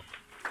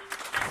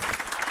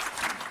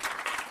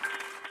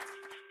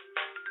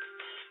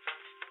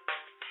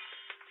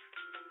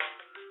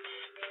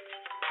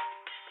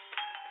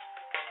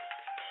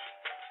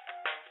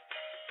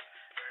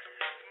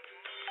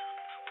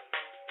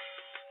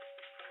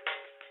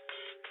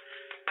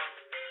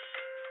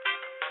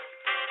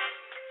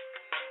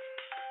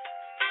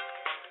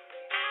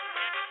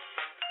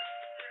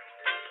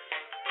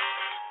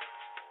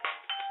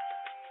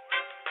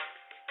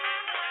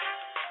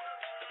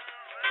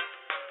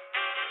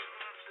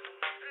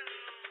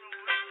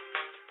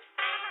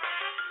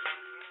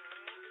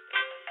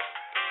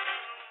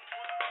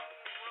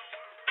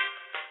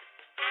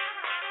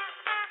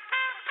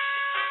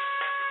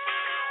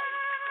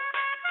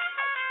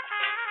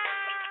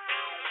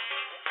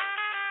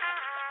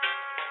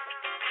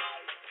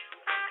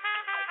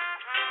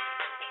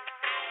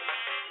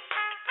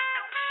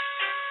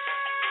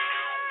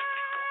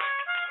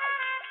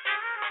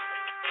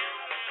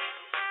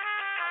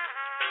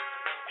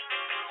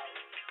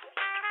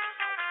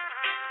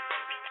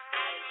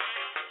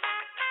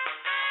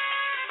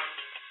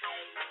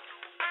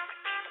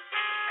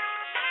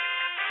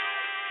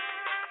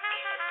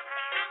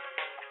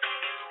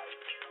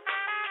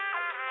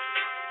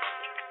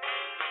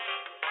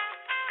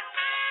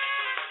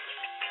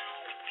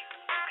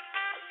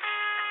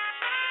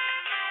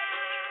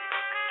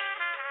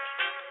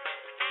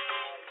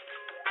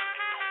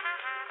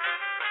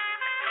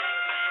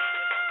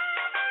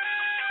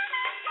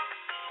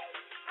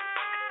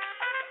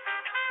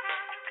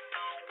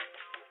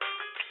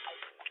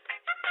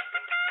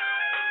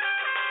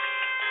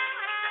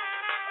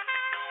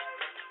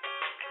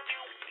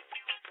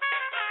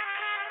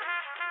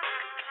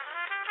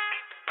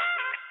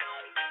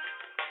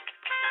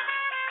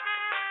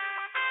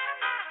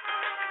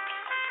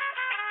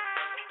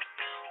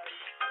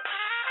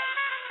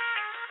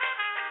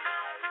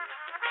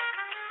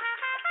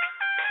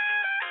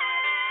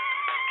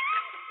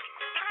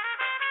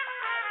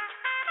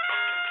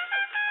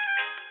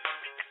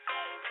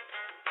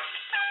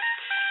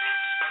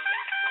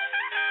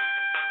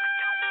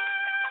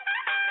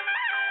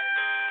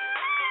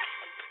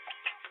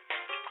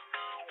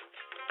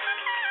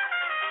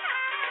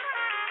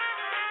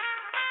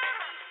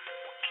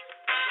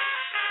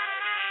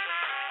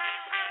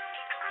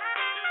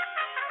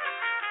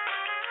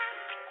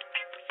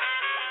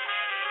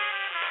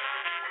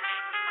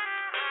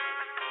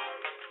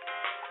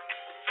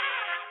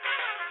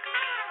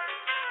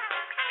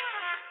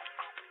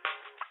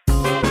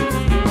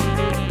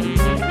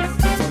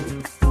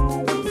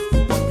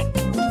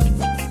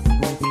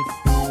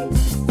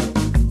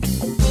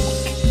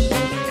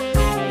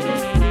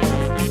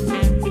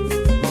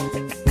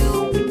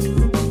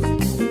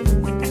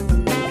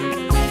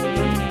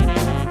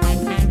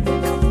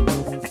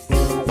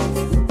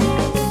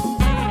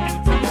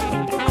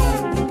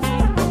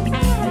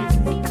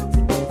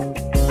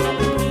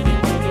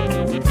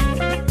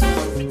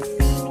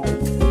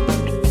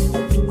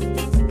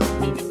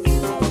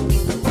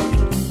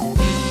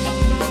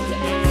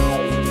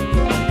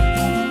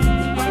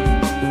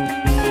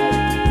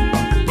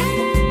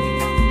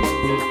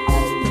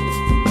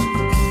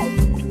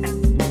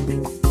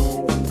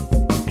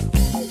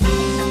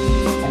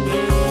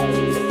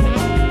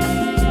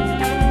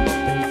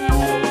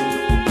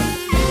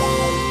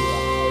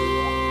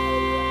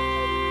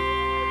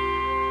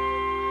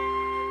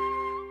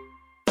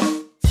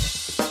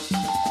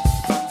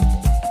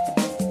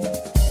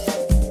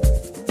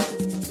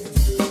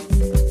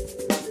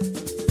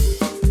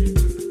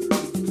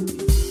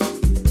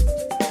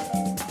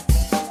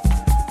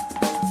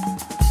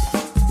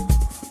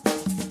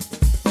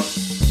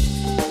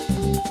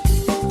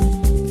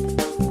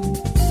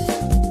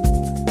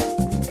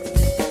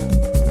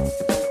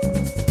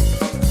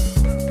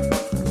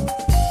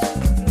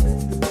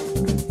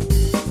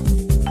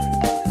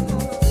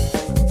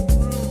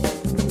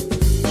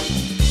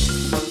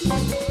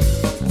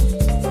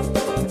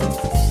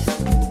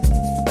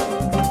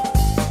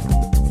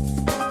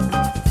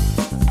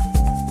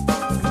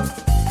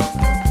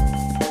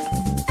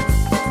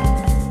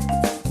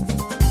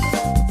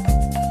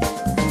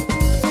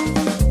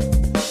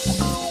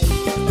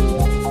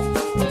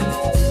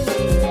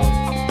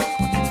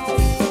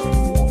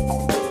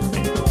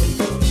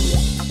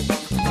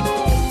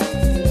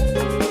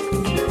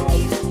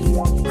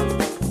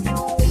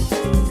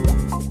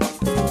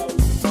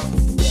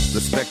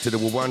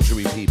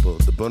 Wurundjeri people,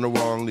 the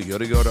Bunurong, the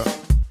Yoda Yoda,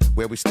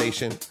 where we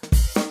stationed.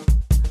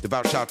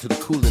 Devout shout to the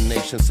Kulin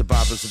Nation,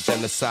 survivors of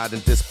genocide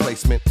and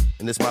displacement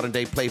in this modern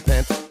day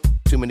playpen.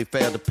 Too many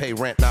fail to pay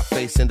rent, not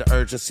facing the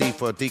urgency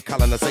for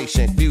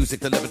decolonization. Music,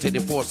 the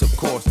levitating force, of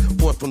course,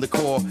 forth from the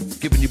core,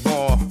 giving you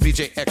more.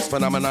 VJX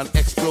phenomenon,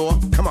 explore.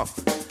 Come on,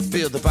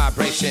 feel the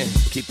vibration.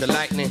 Keep the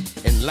lightning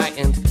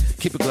enlightened.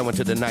 Keep it glowing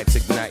till the night's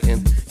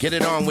igniting. Get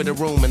it on with a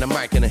room and a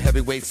mic and a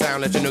heavyweight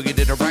sound. Let you know you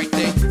did the right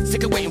thing.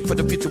 Sick of waiting for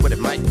the future, what it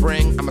might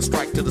bring. I'ma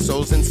strike to the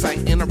souls in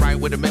sight. In a right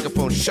with a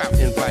megaphone, shout,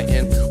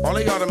 inviting all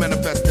of y'all to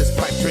manifest this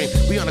pipe dream.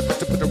 We on a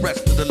quest to put the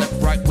rest to the left,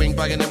 right wing,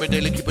 by and every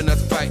daily keeping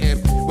us fighting.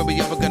 When we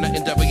ever gonna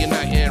endeavor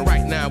uniting?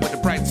 Right now with the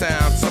bright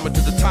sound, summer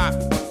to the top.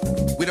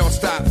 We don't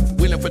stop,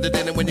 wheeling for the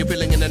dinner when you're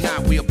feeling in the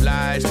night. We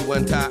oblige to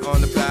untie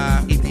on the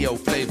fly. EPO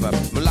flavor,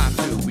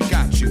 Mulatu, we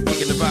got you.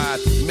 Kicking the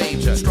vibe,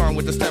 major, strong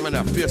with the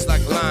stamina, fierce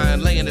like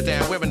lion, laying it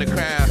down, wearing the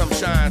crown. Come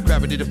shine,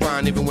 gravity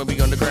divine, even when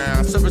we on the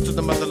ground. Service to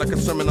the mother like a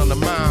sermon on the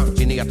mount.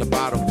 Genie at the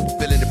bottom,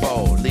 filling the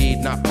bowl, lead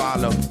not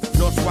follow.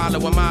 North swallow,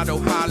 a motto,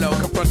 hollow.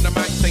 Confront the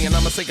mic, saying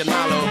I'ma say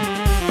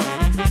Ganalo.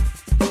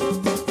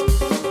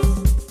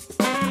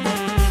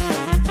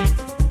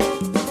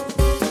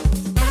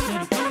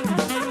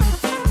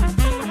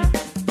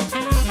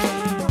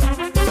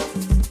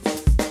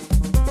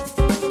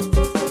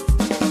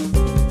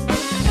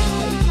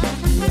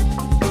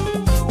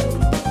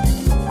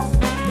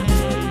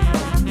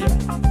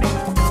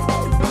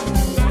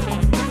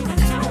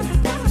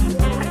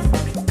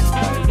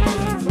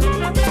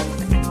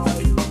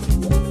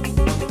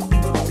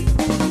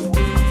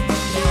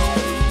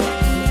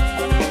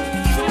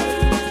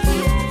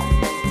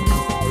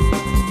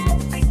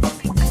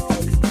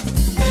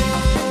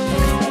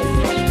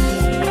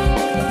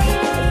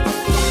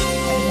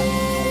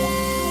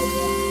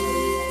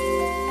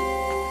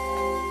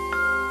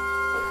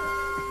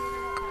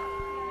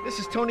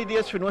 Tony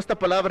Diaz for Nuestra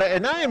Palabra,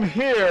 and I am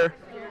here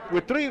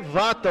with three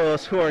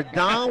vatos who are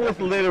down with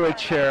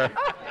literature,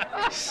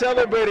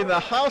 celebrating the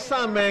house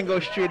on Mango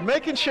Street,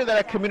 making sure that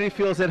our community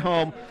feels at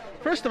home.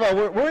 First of all,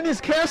 we're in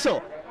his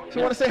castle, so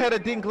I want to say hi to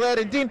Dean Glad.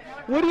 And Dean,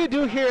 what do you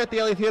do here at the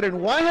Alley Theater,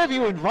 and why have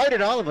you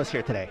invited all of us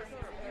here today?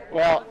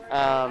 Well,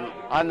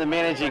 I'm the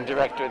managing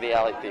director of the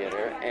Alley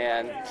Theater,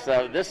 and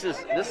so this is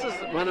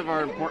one of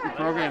our important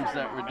programs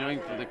that we're doing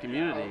for the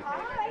community,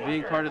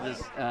 being part of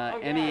this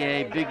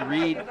NEA Big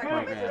Read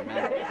program,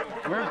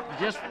 and we're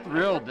just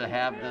thrilled to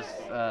have this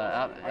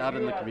out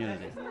in the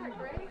community.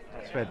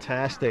 That's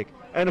fantastic.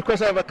 And of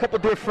course, I have a couple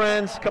dear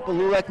friends, a couple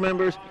LULAC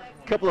members,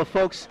 a couple of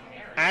folks,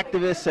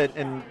 activists,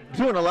 and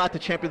doing a lot to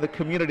champion the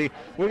community.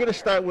 We're going to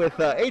start with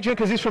Adrian,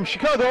 because he's from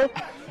Chicago.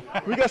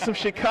 We got some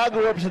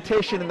Chicago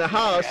representation in the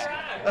house.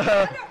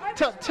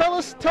 Tell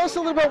us a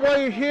little about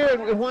why you're here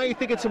and why you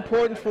think it's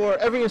important for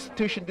every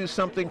institution to do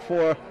something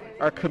for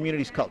our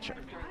community's culture.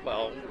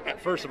 Well,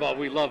 first of all,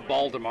 we love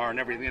Baldemar and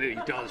everything that he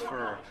does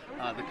for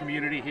the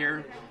community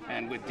here.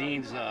 And with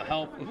Dean's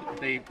help,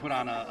 they put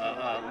on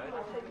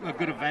a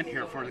good event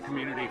here for the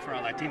community, for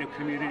our Latino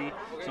community.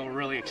 So we're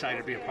really excited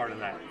to be a part of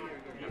that.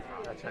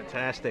 That's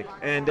fantastic.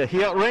 And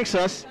he outranks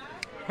us.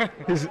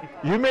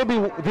 You may be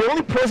the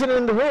only president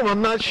in the room,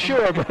 I'm not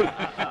sure, but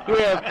we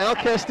have Al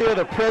Castillo,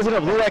 the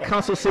president of LULAC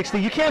Council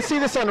 60. You can't see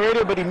this on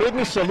radio, but he made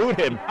me salute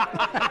him.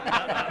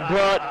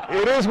 But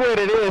it is what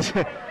it is.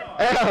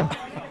 Al,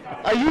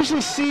 I usually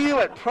see you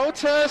at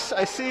protests,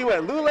 I see you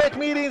at LULAC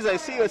meetings, I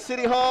see you at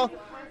City Hall.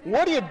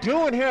 What are you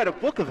doing here at a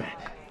book event?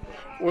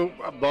 Well,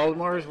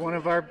 Baldemar is one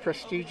of our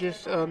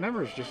prestigious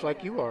members, just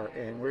like you are,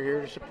 and we're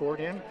here to support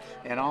him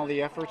and all the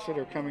efforts that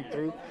are coming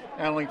through,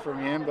 not only from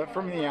him, but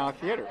from the Alley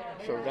Theater.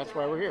 So that's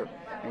why we're here,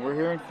 and we're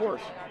here in force.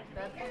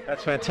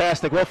 That's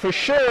fantastic. Well, for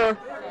sure,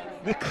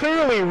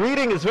 clearly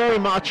reading is very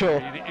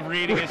macho.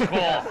 Reading is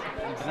cool.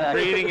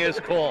 Exactly. Reading is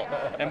cool.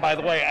 And by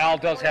the way, Al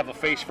does have a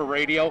face for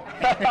radio,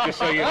 just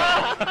so you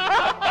know.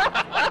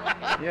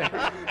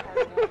 Yeah.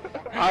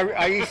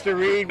 I used to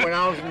read when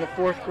I was in the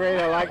 4th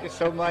grade. I liked it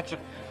so much,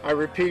 I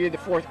repeated the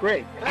 4th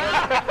grade.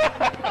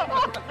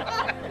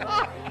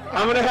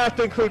 I'm going to have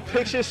to include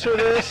pictures for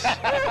this.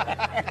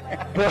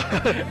 But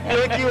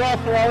thank you all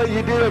for all that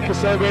you do and for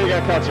celebrating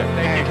our culture.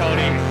 Thank you,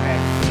 Cody.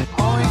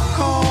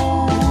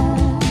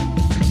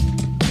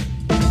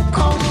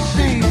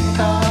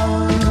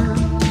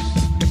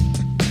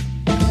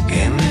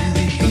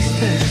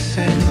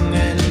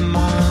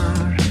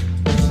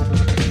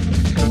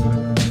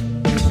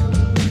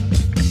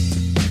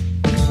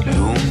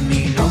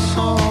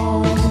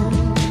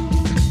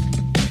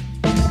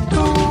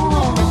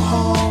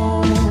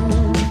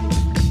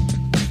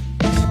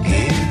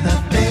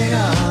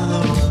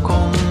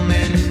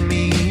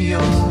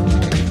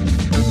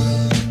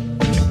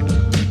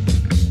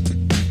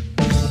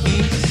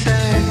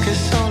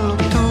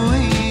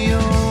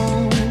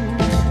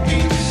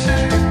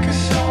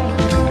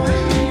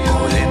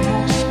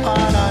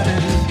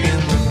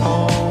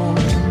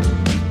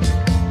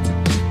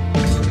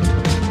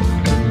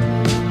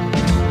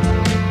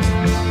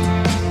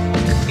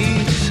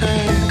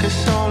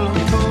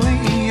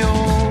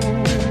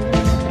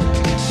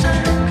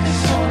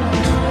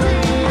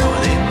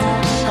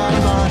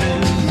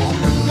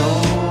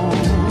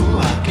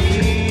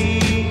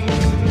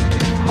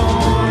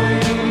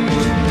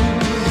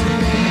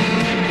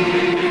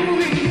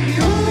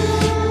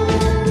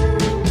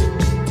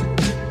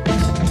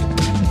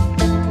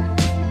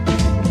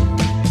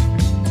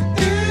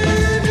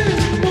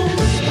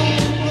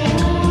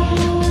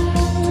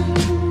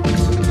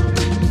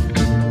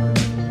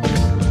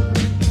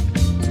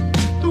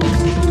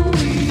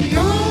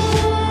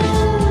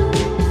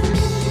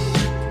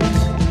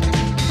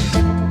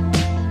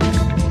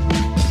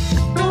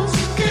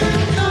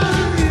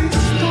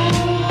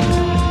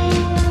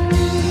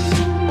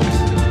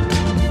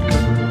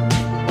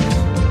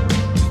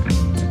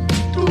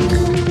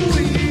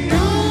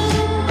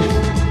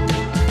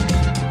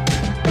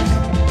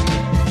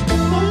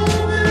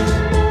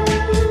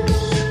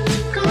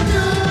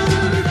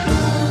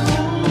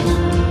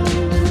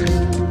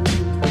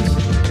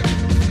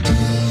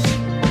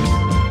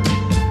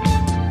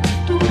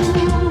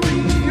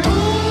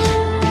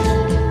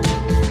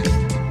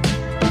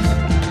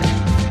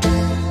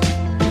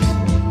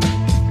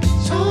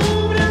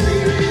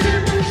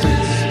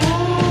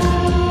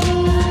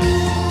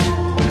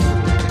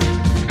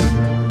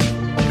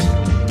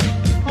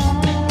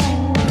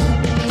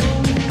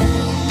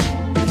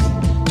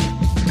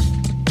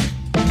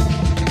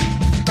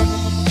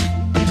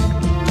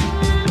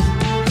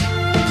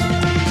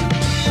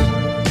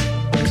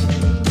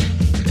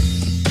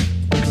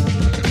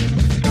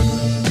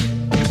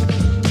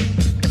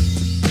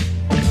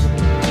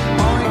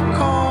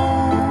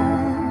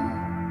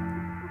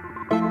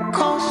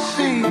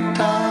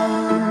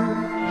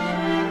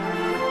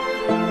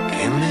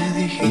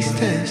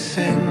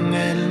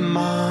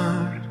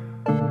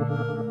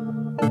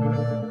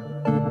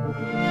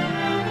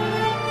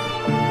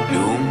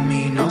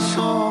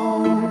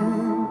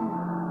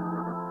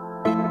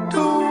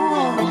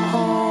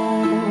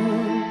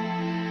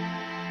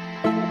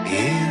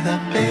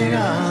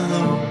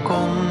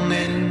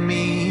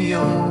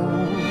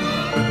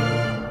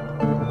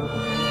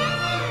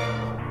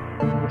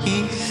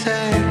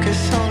 sé que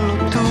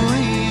solo tú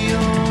y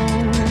yo,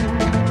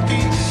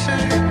 y sé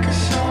que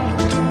solo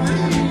tú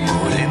y yo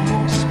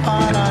podemos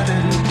parar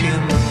el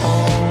tiempo.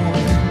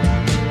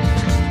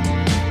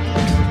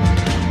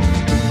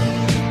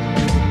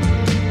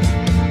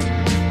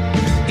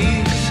 Y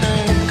sé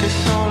que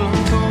solo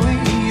tú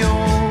y yo,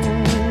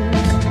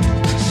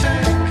 sé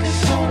que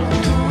solo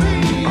tú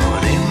y yo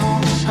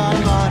podemos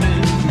salvar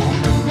el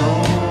mundo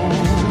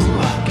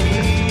aquí,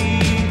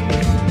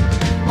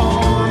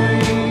 hoy.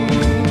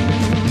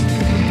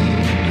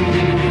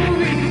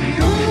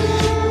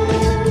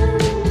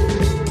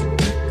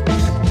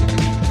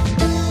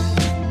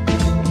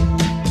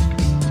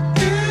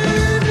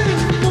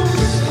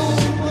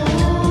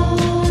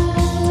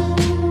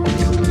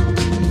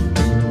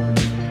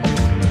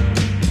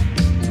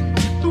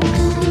 Tú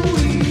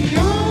y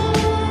yo.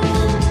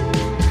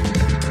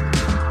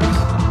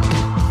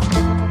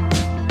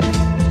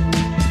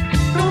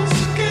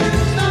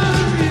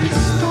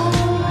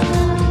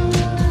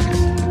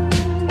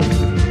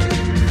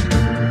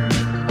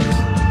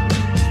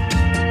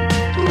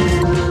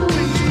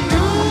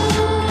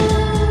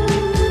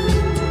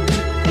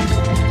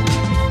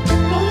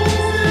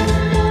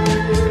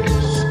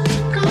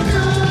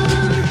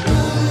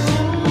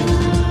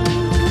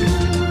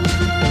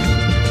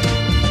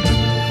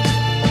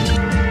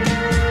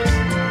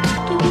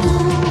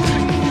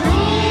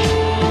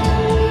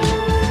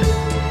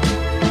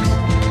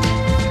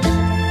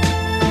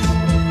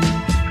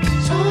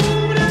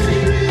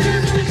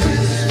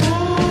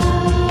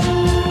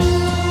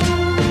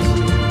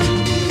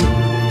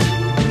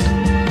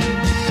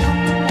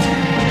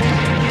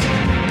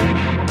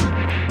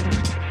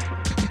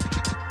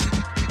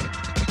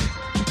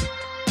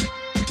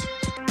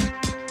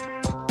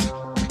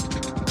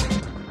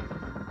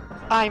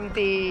 I'm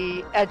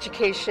the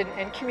Education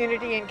and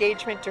Community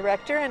Engagement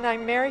Director, and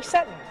I'm Mary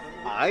Sutton.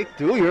 I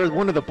do. You're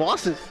one of the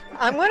bosses.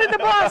 I'm one of the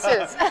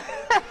bosses.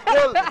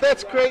 Well,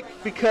 that's great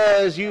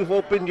because you've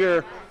opened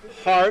your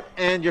heart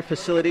and your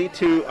facility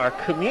to our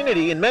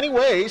community. In many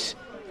ways,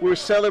 we're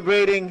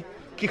celebrating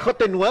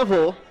Quijote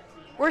Nuevo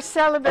We're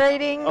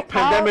celebrating a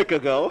pandemic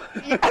ago.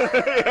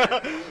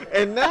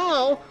 And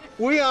now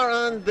we are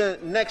on the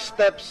next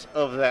steps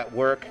of that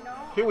work.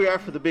 Here we are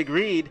for the Big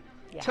Read.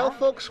 Yeah. Tell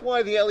folks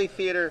why the Alley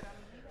Theater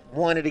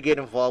wanted to get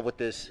involved with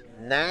this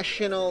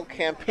national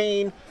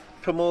campaign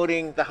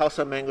promoting the House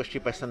on Mango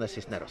Street by Sandra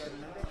Cisneros.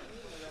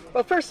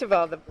 Well, first of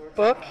all, the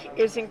book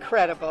is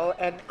incredible,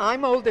 and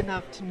I'm old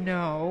enough to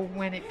know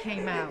when it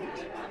came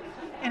out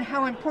and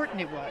how important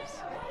it was.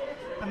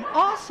 I'm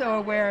also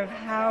aware of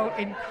how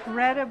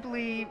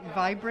incredibly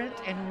vibrant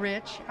and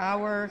rich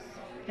our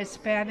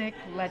Hispanic,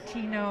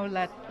 Latino,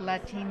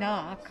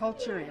 Latina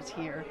culture is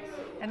here.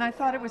 And I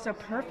thought it was a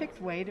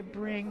perfect way to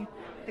bring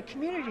the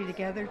community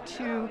together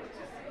to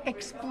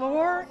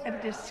explore and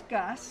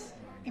discuss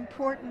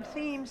important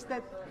themes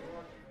that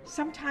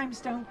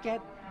sometimes don't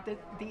get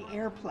the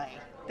airplay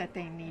that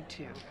they need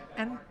to.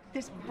 And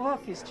this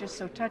book is just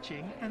so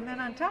touching. And then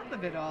on top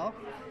of it all,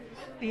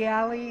 the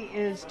Alley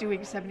is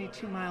doing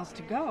 72 miles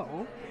to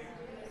go.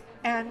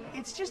 And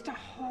it's just a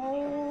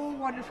whole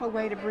wonderful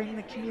way to bring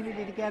the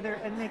community together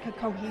and make a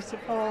cohesive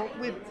whole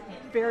with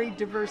very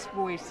diverse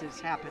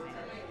voices happening.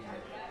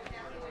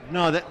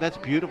 No, that's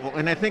beautiful.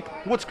 And I think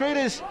what's great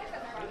is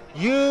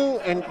you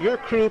and your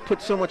crew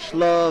put so much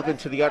love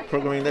into the art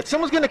programming that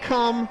someone's going to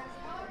come.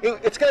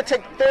 It's going to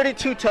take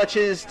 32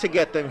 touches to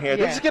get them here.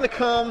 They're just going to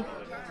come,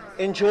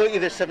 enjoy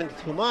either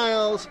 72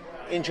 miles,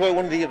 enjoy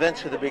one of the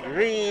events for the Big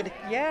Read.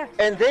 Yeah.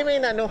 And they may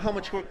not know how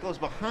much work goes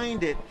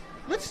behind it.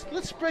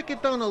 Let's break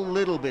it down a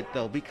little bit,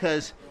 though,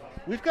 because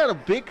we've got a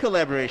big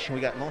collaboration.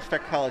 We got Lone Star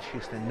College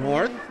Houston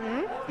North,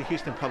 the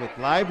Houston Public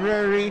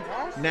Library,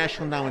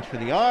 National Endowment for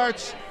the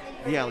Arts,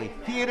 the Alley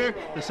Theater,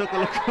 the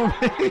Zocalo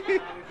Committee.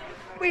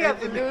 We have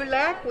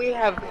LULAC, we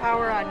have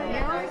Power on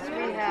Wheels,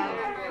 we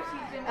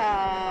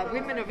have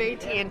Women of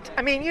AT&T.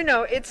 I mean, you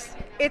know, it's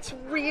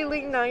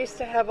really nice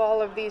to have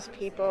all of these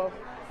people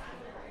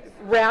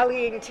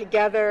rallying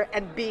together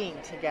and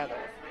being together.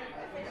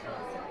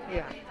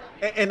 Yeah.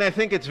 And I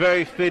think it's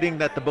very fitting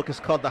that the book is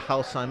called The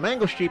House on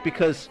Mango Street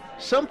because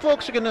some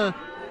folks are going to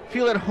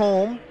feel at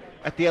home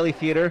at the Alley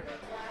Theater.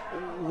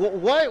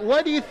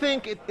 Why do you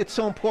think it's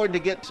so important to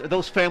get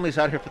those families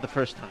out here for the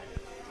first time?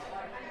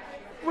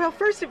 Well,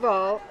 first of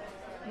all,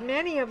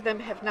 many of them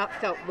have not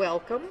felt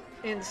welcome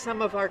in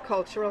some of our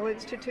cultural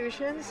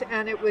institutions,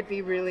 and it would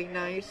be really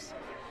nice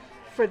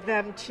for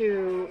them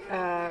to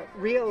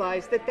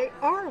realize that they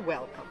are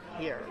welcome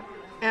here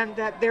and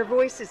that their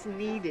voice is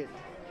needed.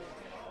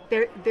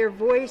 Their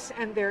voice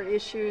and their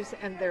issues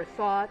and their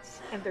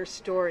thoughts and their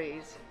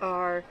stories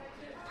are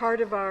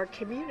part of our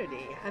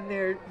community, and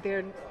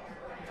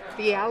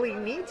the Alley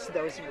needs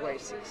those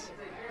voices.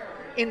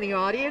 In the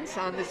audience,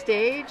 on the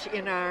stage,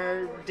 in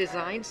our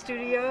design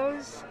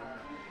studios,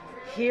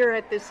 here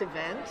at this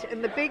event.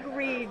 And the Big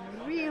Read,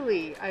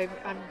 really,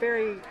 I'm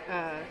very,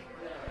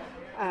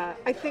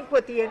 I think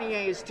what the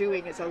NEA is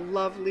doing is a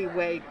lovely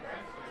way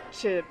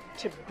to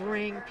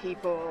bring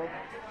people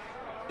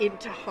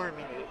into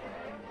harmony.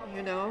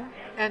 you know,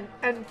 and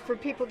for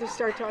people to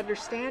start to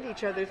understand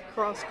each other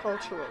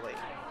cross-culturally,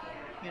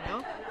 you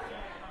know.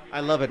 I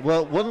love it.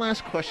 Well, one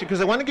last question,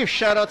 because I want to give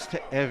shout-outs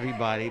to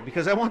everybody,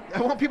 because I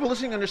want people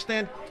listening to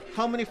understand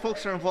how many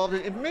folks are involved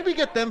in it, and maybe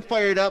get them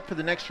fired up for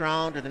the next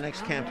round or the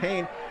next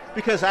campaign,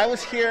 because I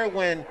was here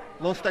when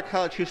Lone Star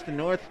College Houston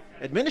North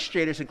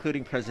administrators,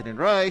 including President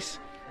Rice,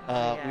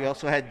 we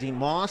also had Dean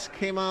Moss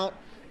came out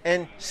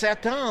and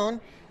sat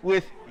down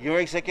with your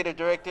executive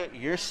director,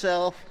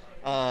 yourself,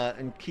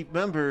 and key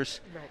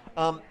members.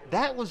 Right.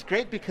 That was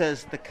great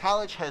because the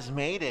college has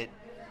made it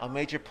a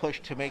major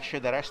push to make sure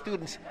that our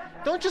students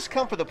don't just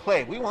come for the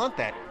play. We want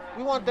that.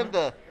 We want them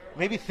to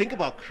maybe think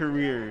about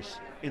careers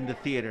in the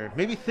theater,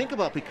 maybe think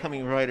about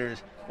becoming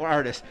writers or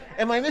artists.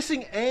 Am I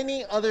missing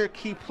any other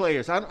key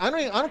players? I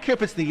don't care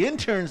if it's the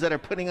interns that are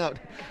putting out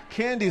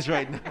candies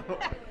right now.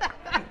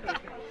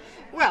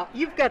 Well,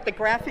 you've got the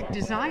graphic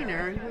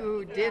designer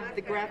who did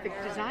the graphic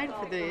design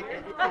for the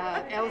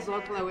El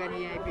Zocalo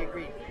NEA Big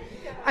Read.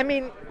 I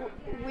mean,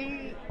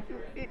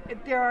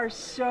 there are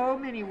so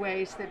many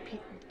ways that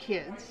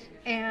kids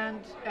and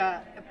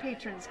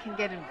patrons can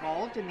get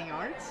involved in the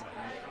arts,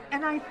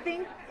 and I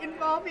think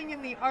involving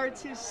in the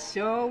arts is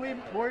so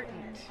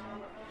important.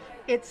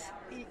 It's,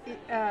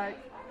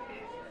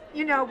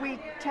 you know, we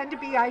tend to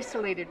be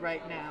isolated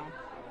right now,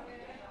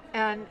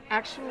 and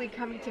actually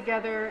coming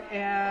together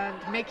and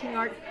making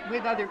art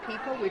with other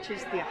people, which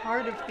is the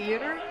heart of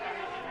theater,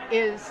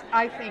 is,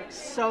 I think,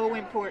 so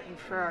important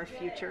for our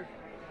future.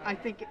 I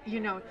think, you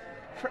know,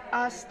 for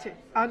us to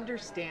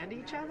understand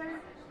each other,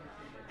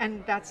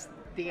 and that's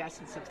the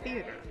essence of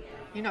theater.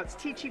 You know, it's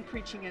teaching,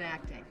 preaching, and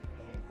acting.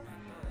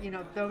 You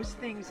know, those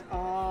things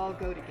all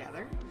go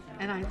together,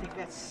 and I think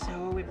that's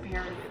so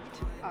imperative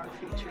to our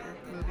future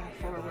moving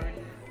forward.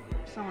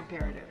 So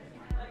imperative.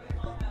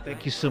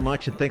 Thank you so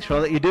much, and thanks for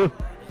all that you do.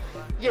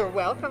 You're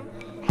welcome.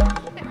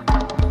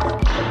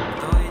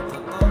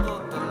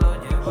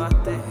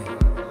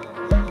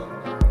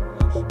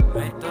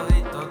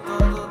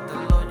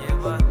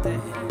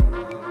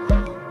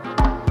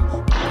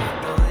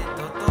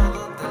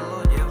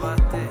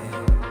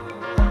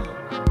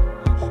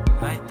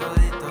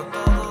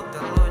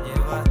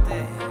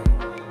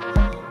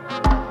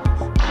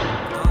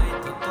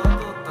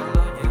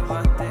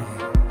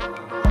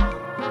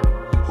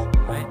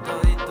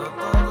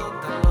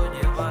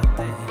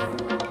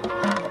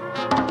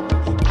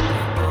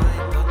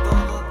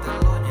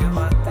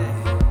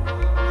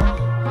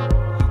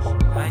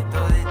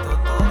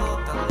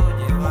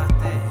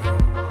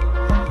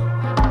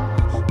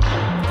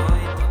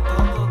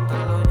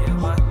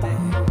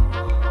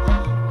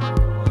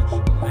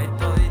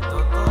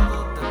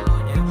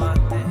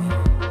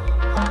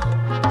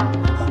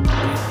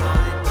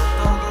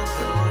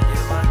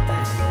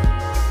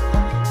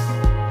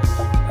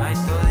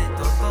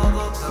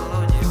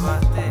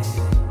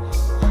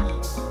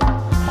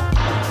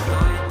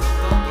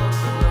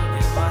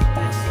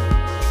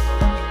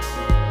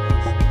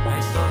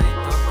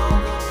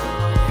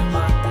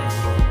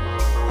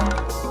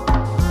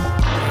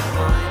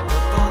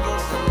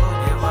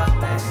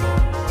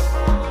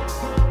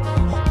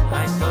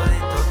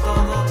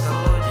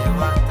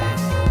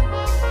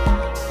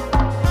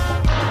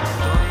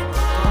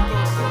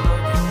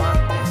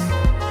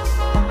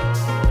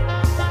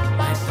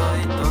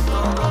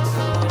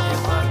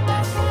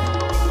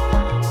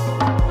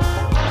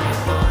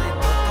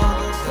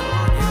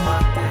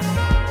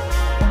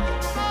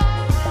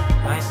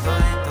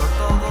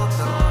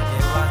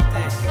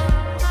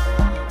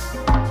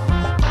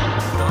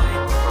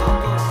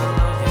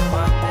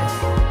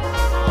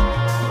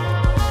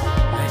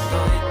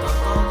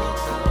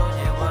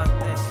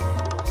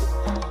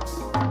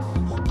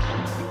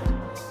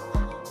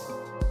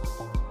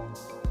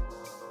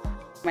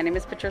 My name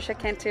is Patricia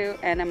Cantu,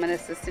 and I'm an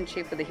assistant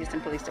chief with the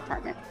Houston Police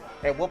Department.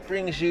 And what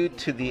brings you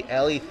to the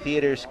Alley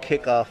Theater's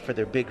kickoff for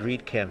their Big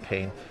Read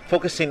campaign,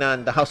 focusing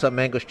on The House on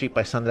Mango Street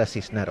by Sandra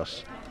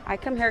Cisneros? I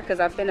come here because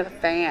I've been a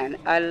fan.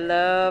 I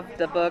loved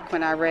the book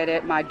when I read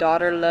it. My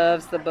daughter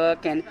loves the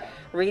book, and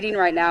reading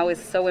right now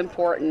is so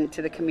important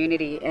to the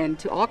community and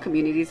to all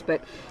communities,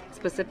 but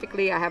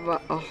specifically I have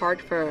a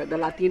heart for the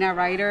Latina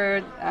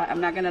writer.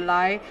 I'm not going to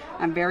lie.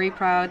 I'm very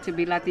proud to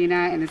be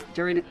Latina, and it's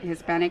during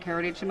Hispanic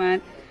Heritage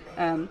Month.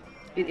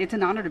 It's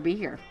an honor to be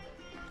here.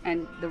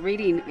 And the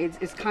reading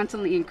is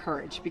constantly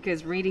encouraged,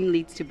 because reading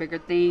leads to bigger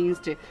things,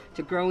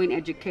 to growing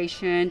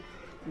education,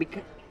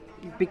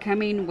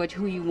 becoming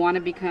who you want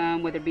to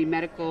become, whether it be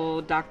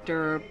medical,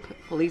 doctor,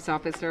 police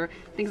officer,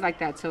 things like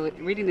that. So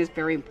reading is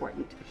very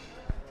important.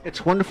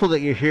 It's wonderful that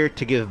you're here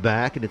to give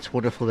back, and it's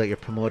wonderful that you're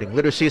promoting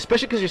literacy,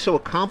 especially because you're so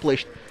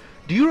accomplished.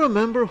 Do you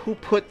remember who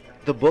put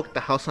the book, The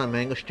House on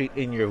Mango Street,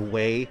 in your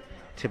way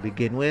to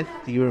begin with?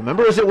 Do you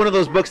remember? Or is it one of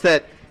those books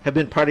that have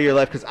been part of your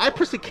life? Because I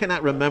personally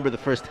cannot remember the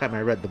first time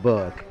I read the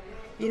book.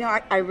 You know,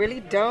 I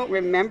really don't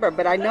remember,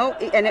 but I know,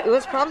 and it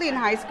was probably in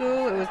high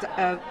school. It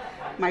was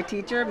my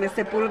teacher, Ms.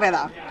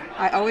 Sepulveda.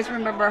 I always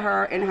remember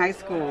her in high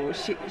school.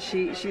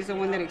 She's the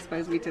one that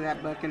exposed me to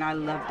that book, and I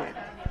loved it.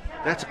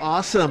 That's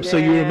awesome. So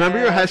you remember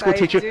your high school I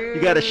teacher. do.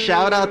 You got to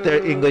shout out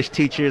their English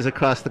teachers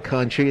across the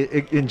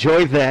country.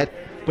 Enjoy that.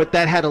 But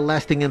that had a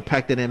lasting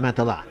impact and it meant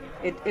a lot.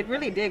 It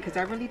really did, because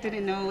I really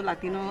didn't know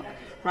Latino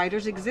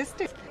writers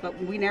existed, but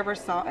we never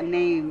saw a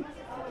name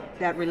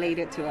that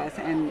related to us.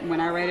 And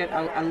when I read it,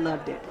 I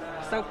loved it.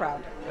 So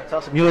proud. That's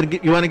awesome. You want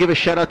to give a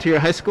shout out to your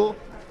high school?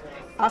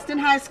 Austin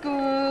High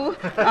School,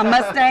 a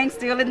Mustang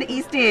still in the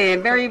East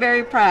End. Very,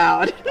 very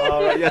proud.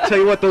 I tell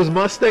you what, those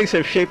Mustangs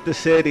have shaped the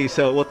city.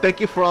 So, well, thank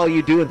you for all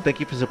you do, and thank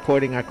you for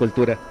supporting our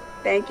cultura.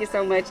 Thank you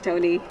so much,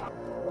 Tony.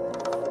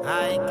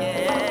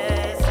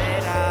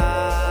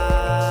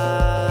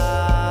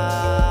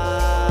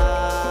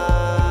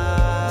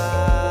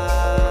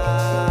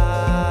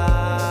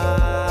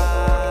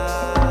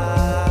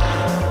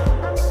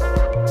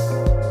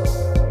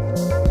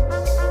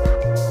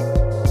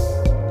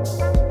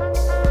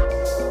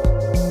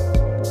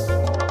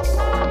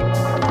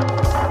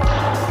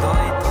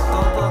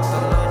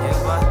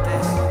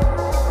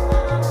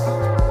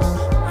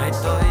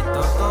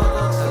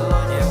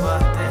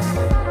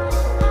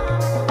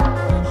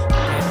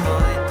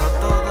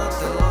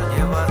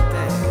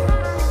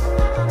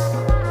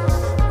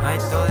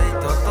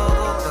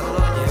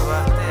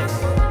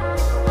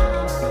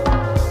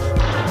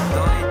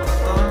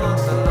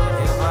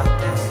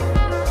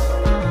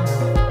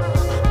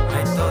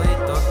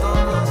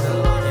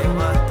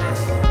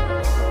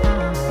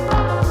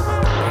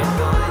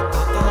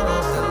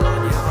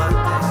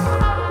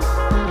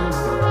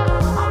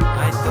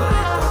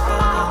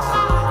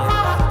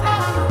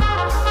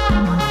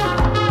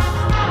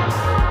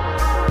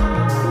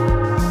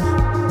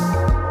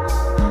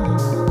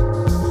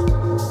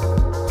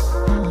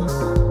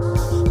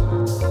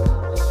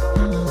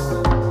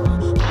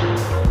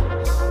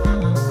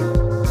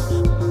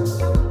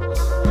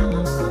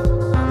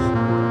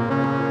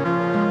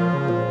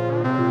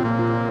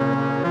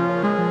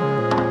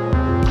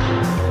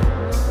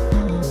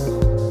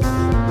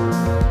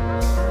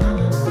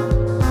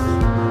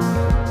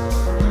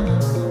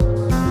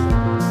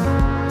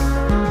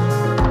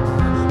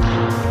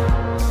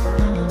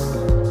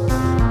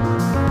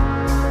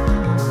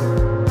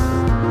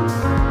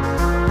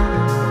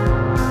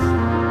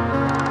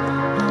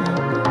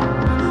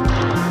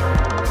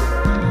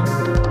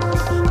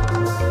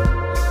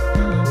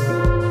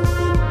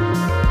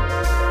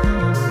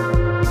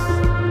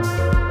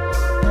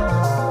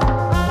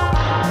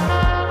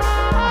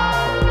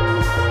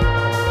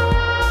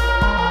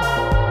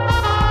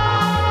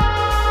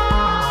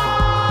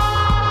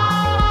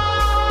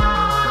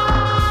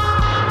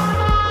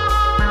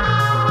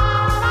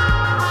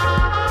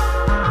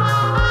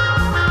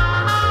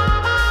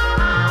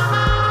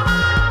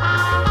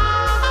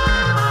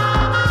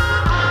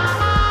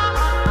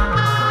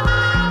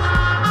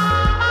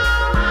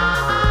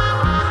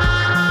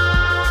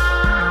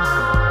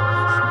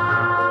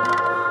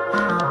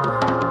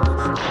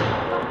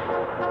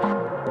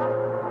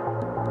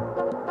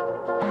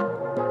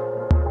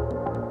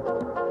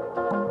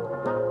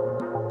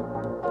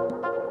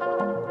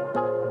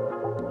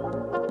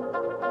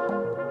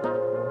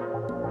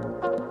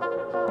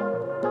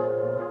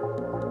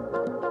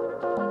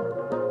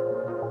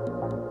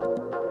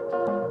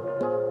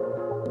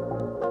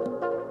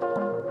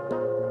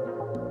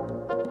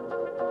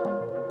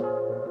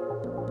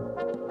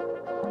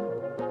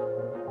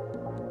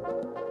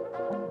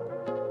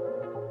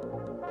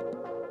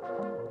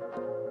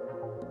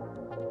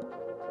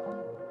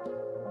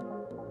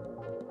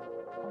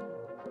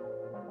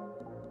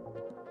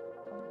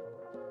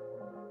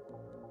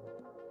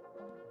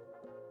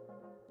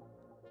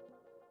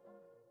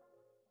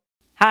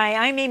 Hi,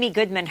 I'm Amy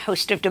Goodman,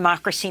 host of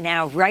Democracy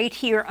Now!, right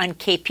here on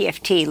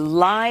KPFT,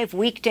 live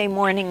weekday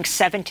mornings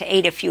 7 to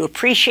 8. If you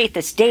appreciate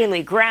this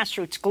daily,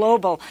 grassroots,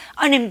 global,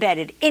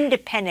 unembedded,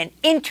 independent,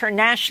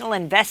 international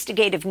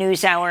investigative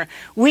news hour,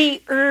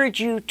 we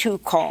urge you to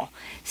call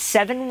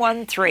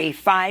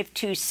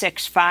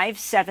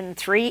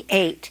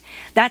 713-526-5738.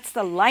 That's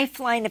the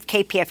lifeline of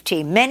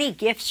KPFT. Many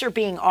gifts are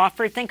being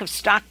offered. Think of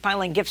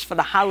stockpiling gifts for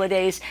the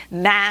holidays,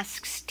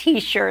 masks,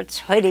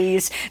 T-shirts,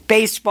 hoodies,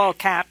 baseball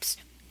caps.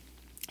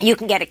 You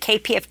can get a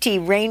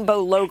KPFT rainbow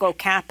logo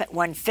cap at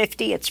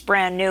 $150. It's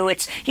brand new.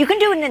 You can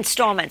do it in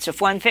installments. If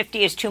 $150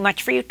 is too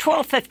much for you,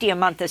 $12.50 a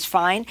month is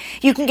fine.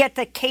 You can get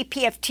the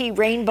KPFT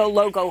rainbow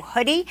logo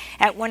hoodie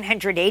at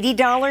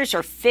 $180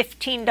 or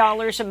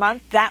 $15 a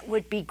month. That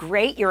would be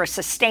great. You're a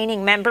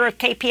sustaining member of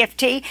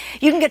KPFT.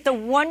 You can get the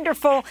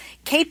wonderful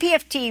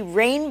KPFT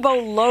rainbow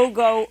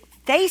logo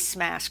face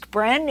mask,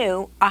 brand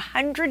new.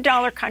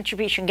 $100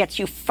 contribution gets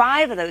you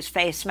 5 of those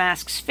face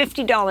masks.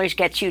 $50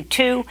 gets you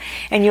 2,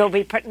 and you'll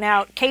be putting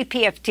out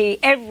KPFT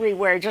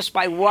everywhere just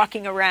by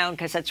walking around,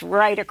 because it's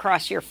right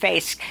across your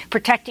face,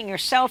 protecting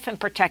yourself and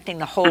protecting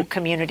the whole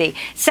community.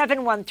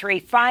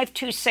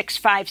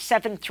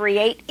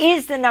 713-526-5738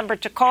 is the number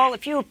to call.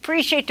 If you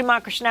appreciate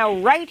Democracy Now!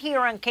 Right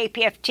here on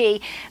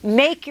KPFT,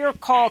 make your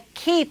call.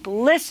 Keep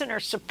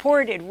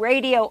listener-supported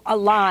radio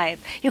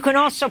alive. You can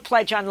also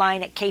pledge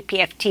online at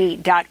KPFT.org.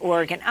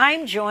 kpft.org. And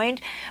I'm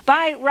joined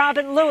by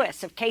Robin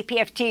Lewis of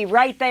KPFT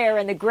right there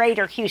in the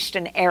greater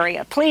Houston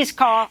area. Please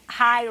call.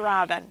 Hi,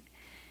 Robin.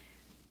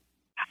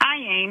 Hi,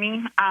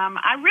 Amy.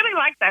 I really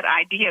like that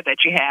idea that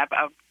you have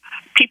of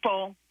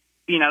people,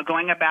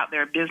 going about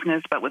their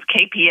business, but with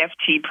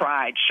KPFT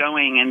pride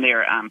showing in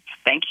their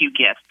thank you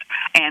gifts.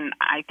 And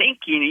I think,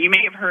 you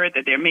may have heard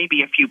that there may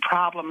be a few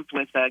problems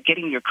with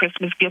getting your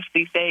Christmas gifts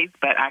these days,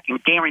 but I can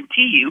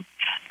guarantee you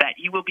that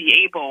you will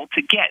be able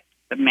to get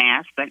the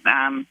mask that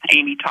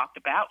Amy talked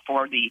about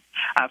for the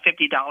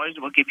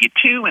 $50 will give you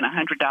 2 and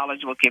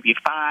 $100 will give you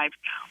 5,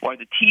 or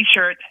the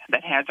T-shirt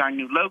that has our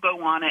new logo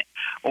on it,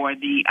 or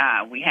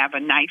we have a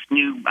nice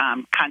new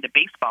kind of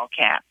baseball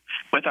cap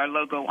with our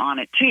logo on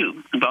it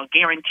too. I'll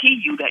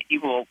guarantee you that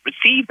you will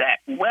receive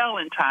that well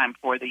in time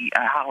for the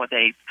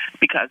holidays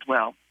because,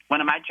 well, one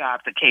of my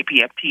jobs at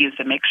KPFT is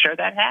to make sure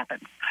that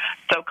happens.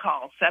 So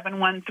call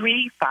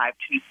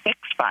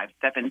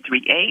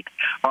 713-526-5738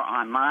 or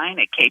online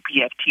at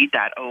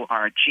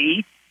kpft.org.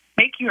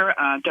 Make your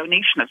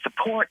donation of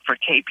support for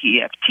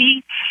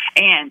KPFT,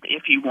 and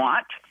if you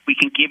want, we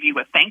can give you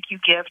a thank you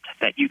gift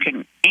that you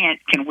can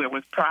wear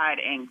with pride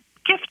and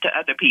gift to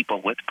other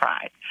people with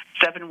pride.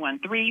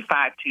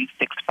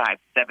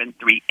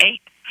 713-526-5738,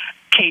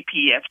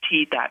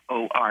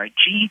 kpft.org.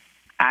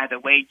 Either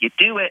way you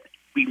do it,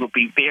 we will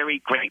be very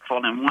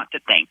grateful and want to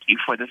thank you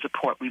for the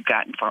support we've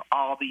gotten for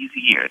all these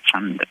years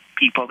from the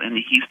people in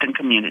the Houston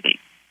community.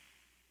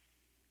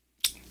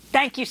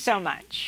 Thank you so much.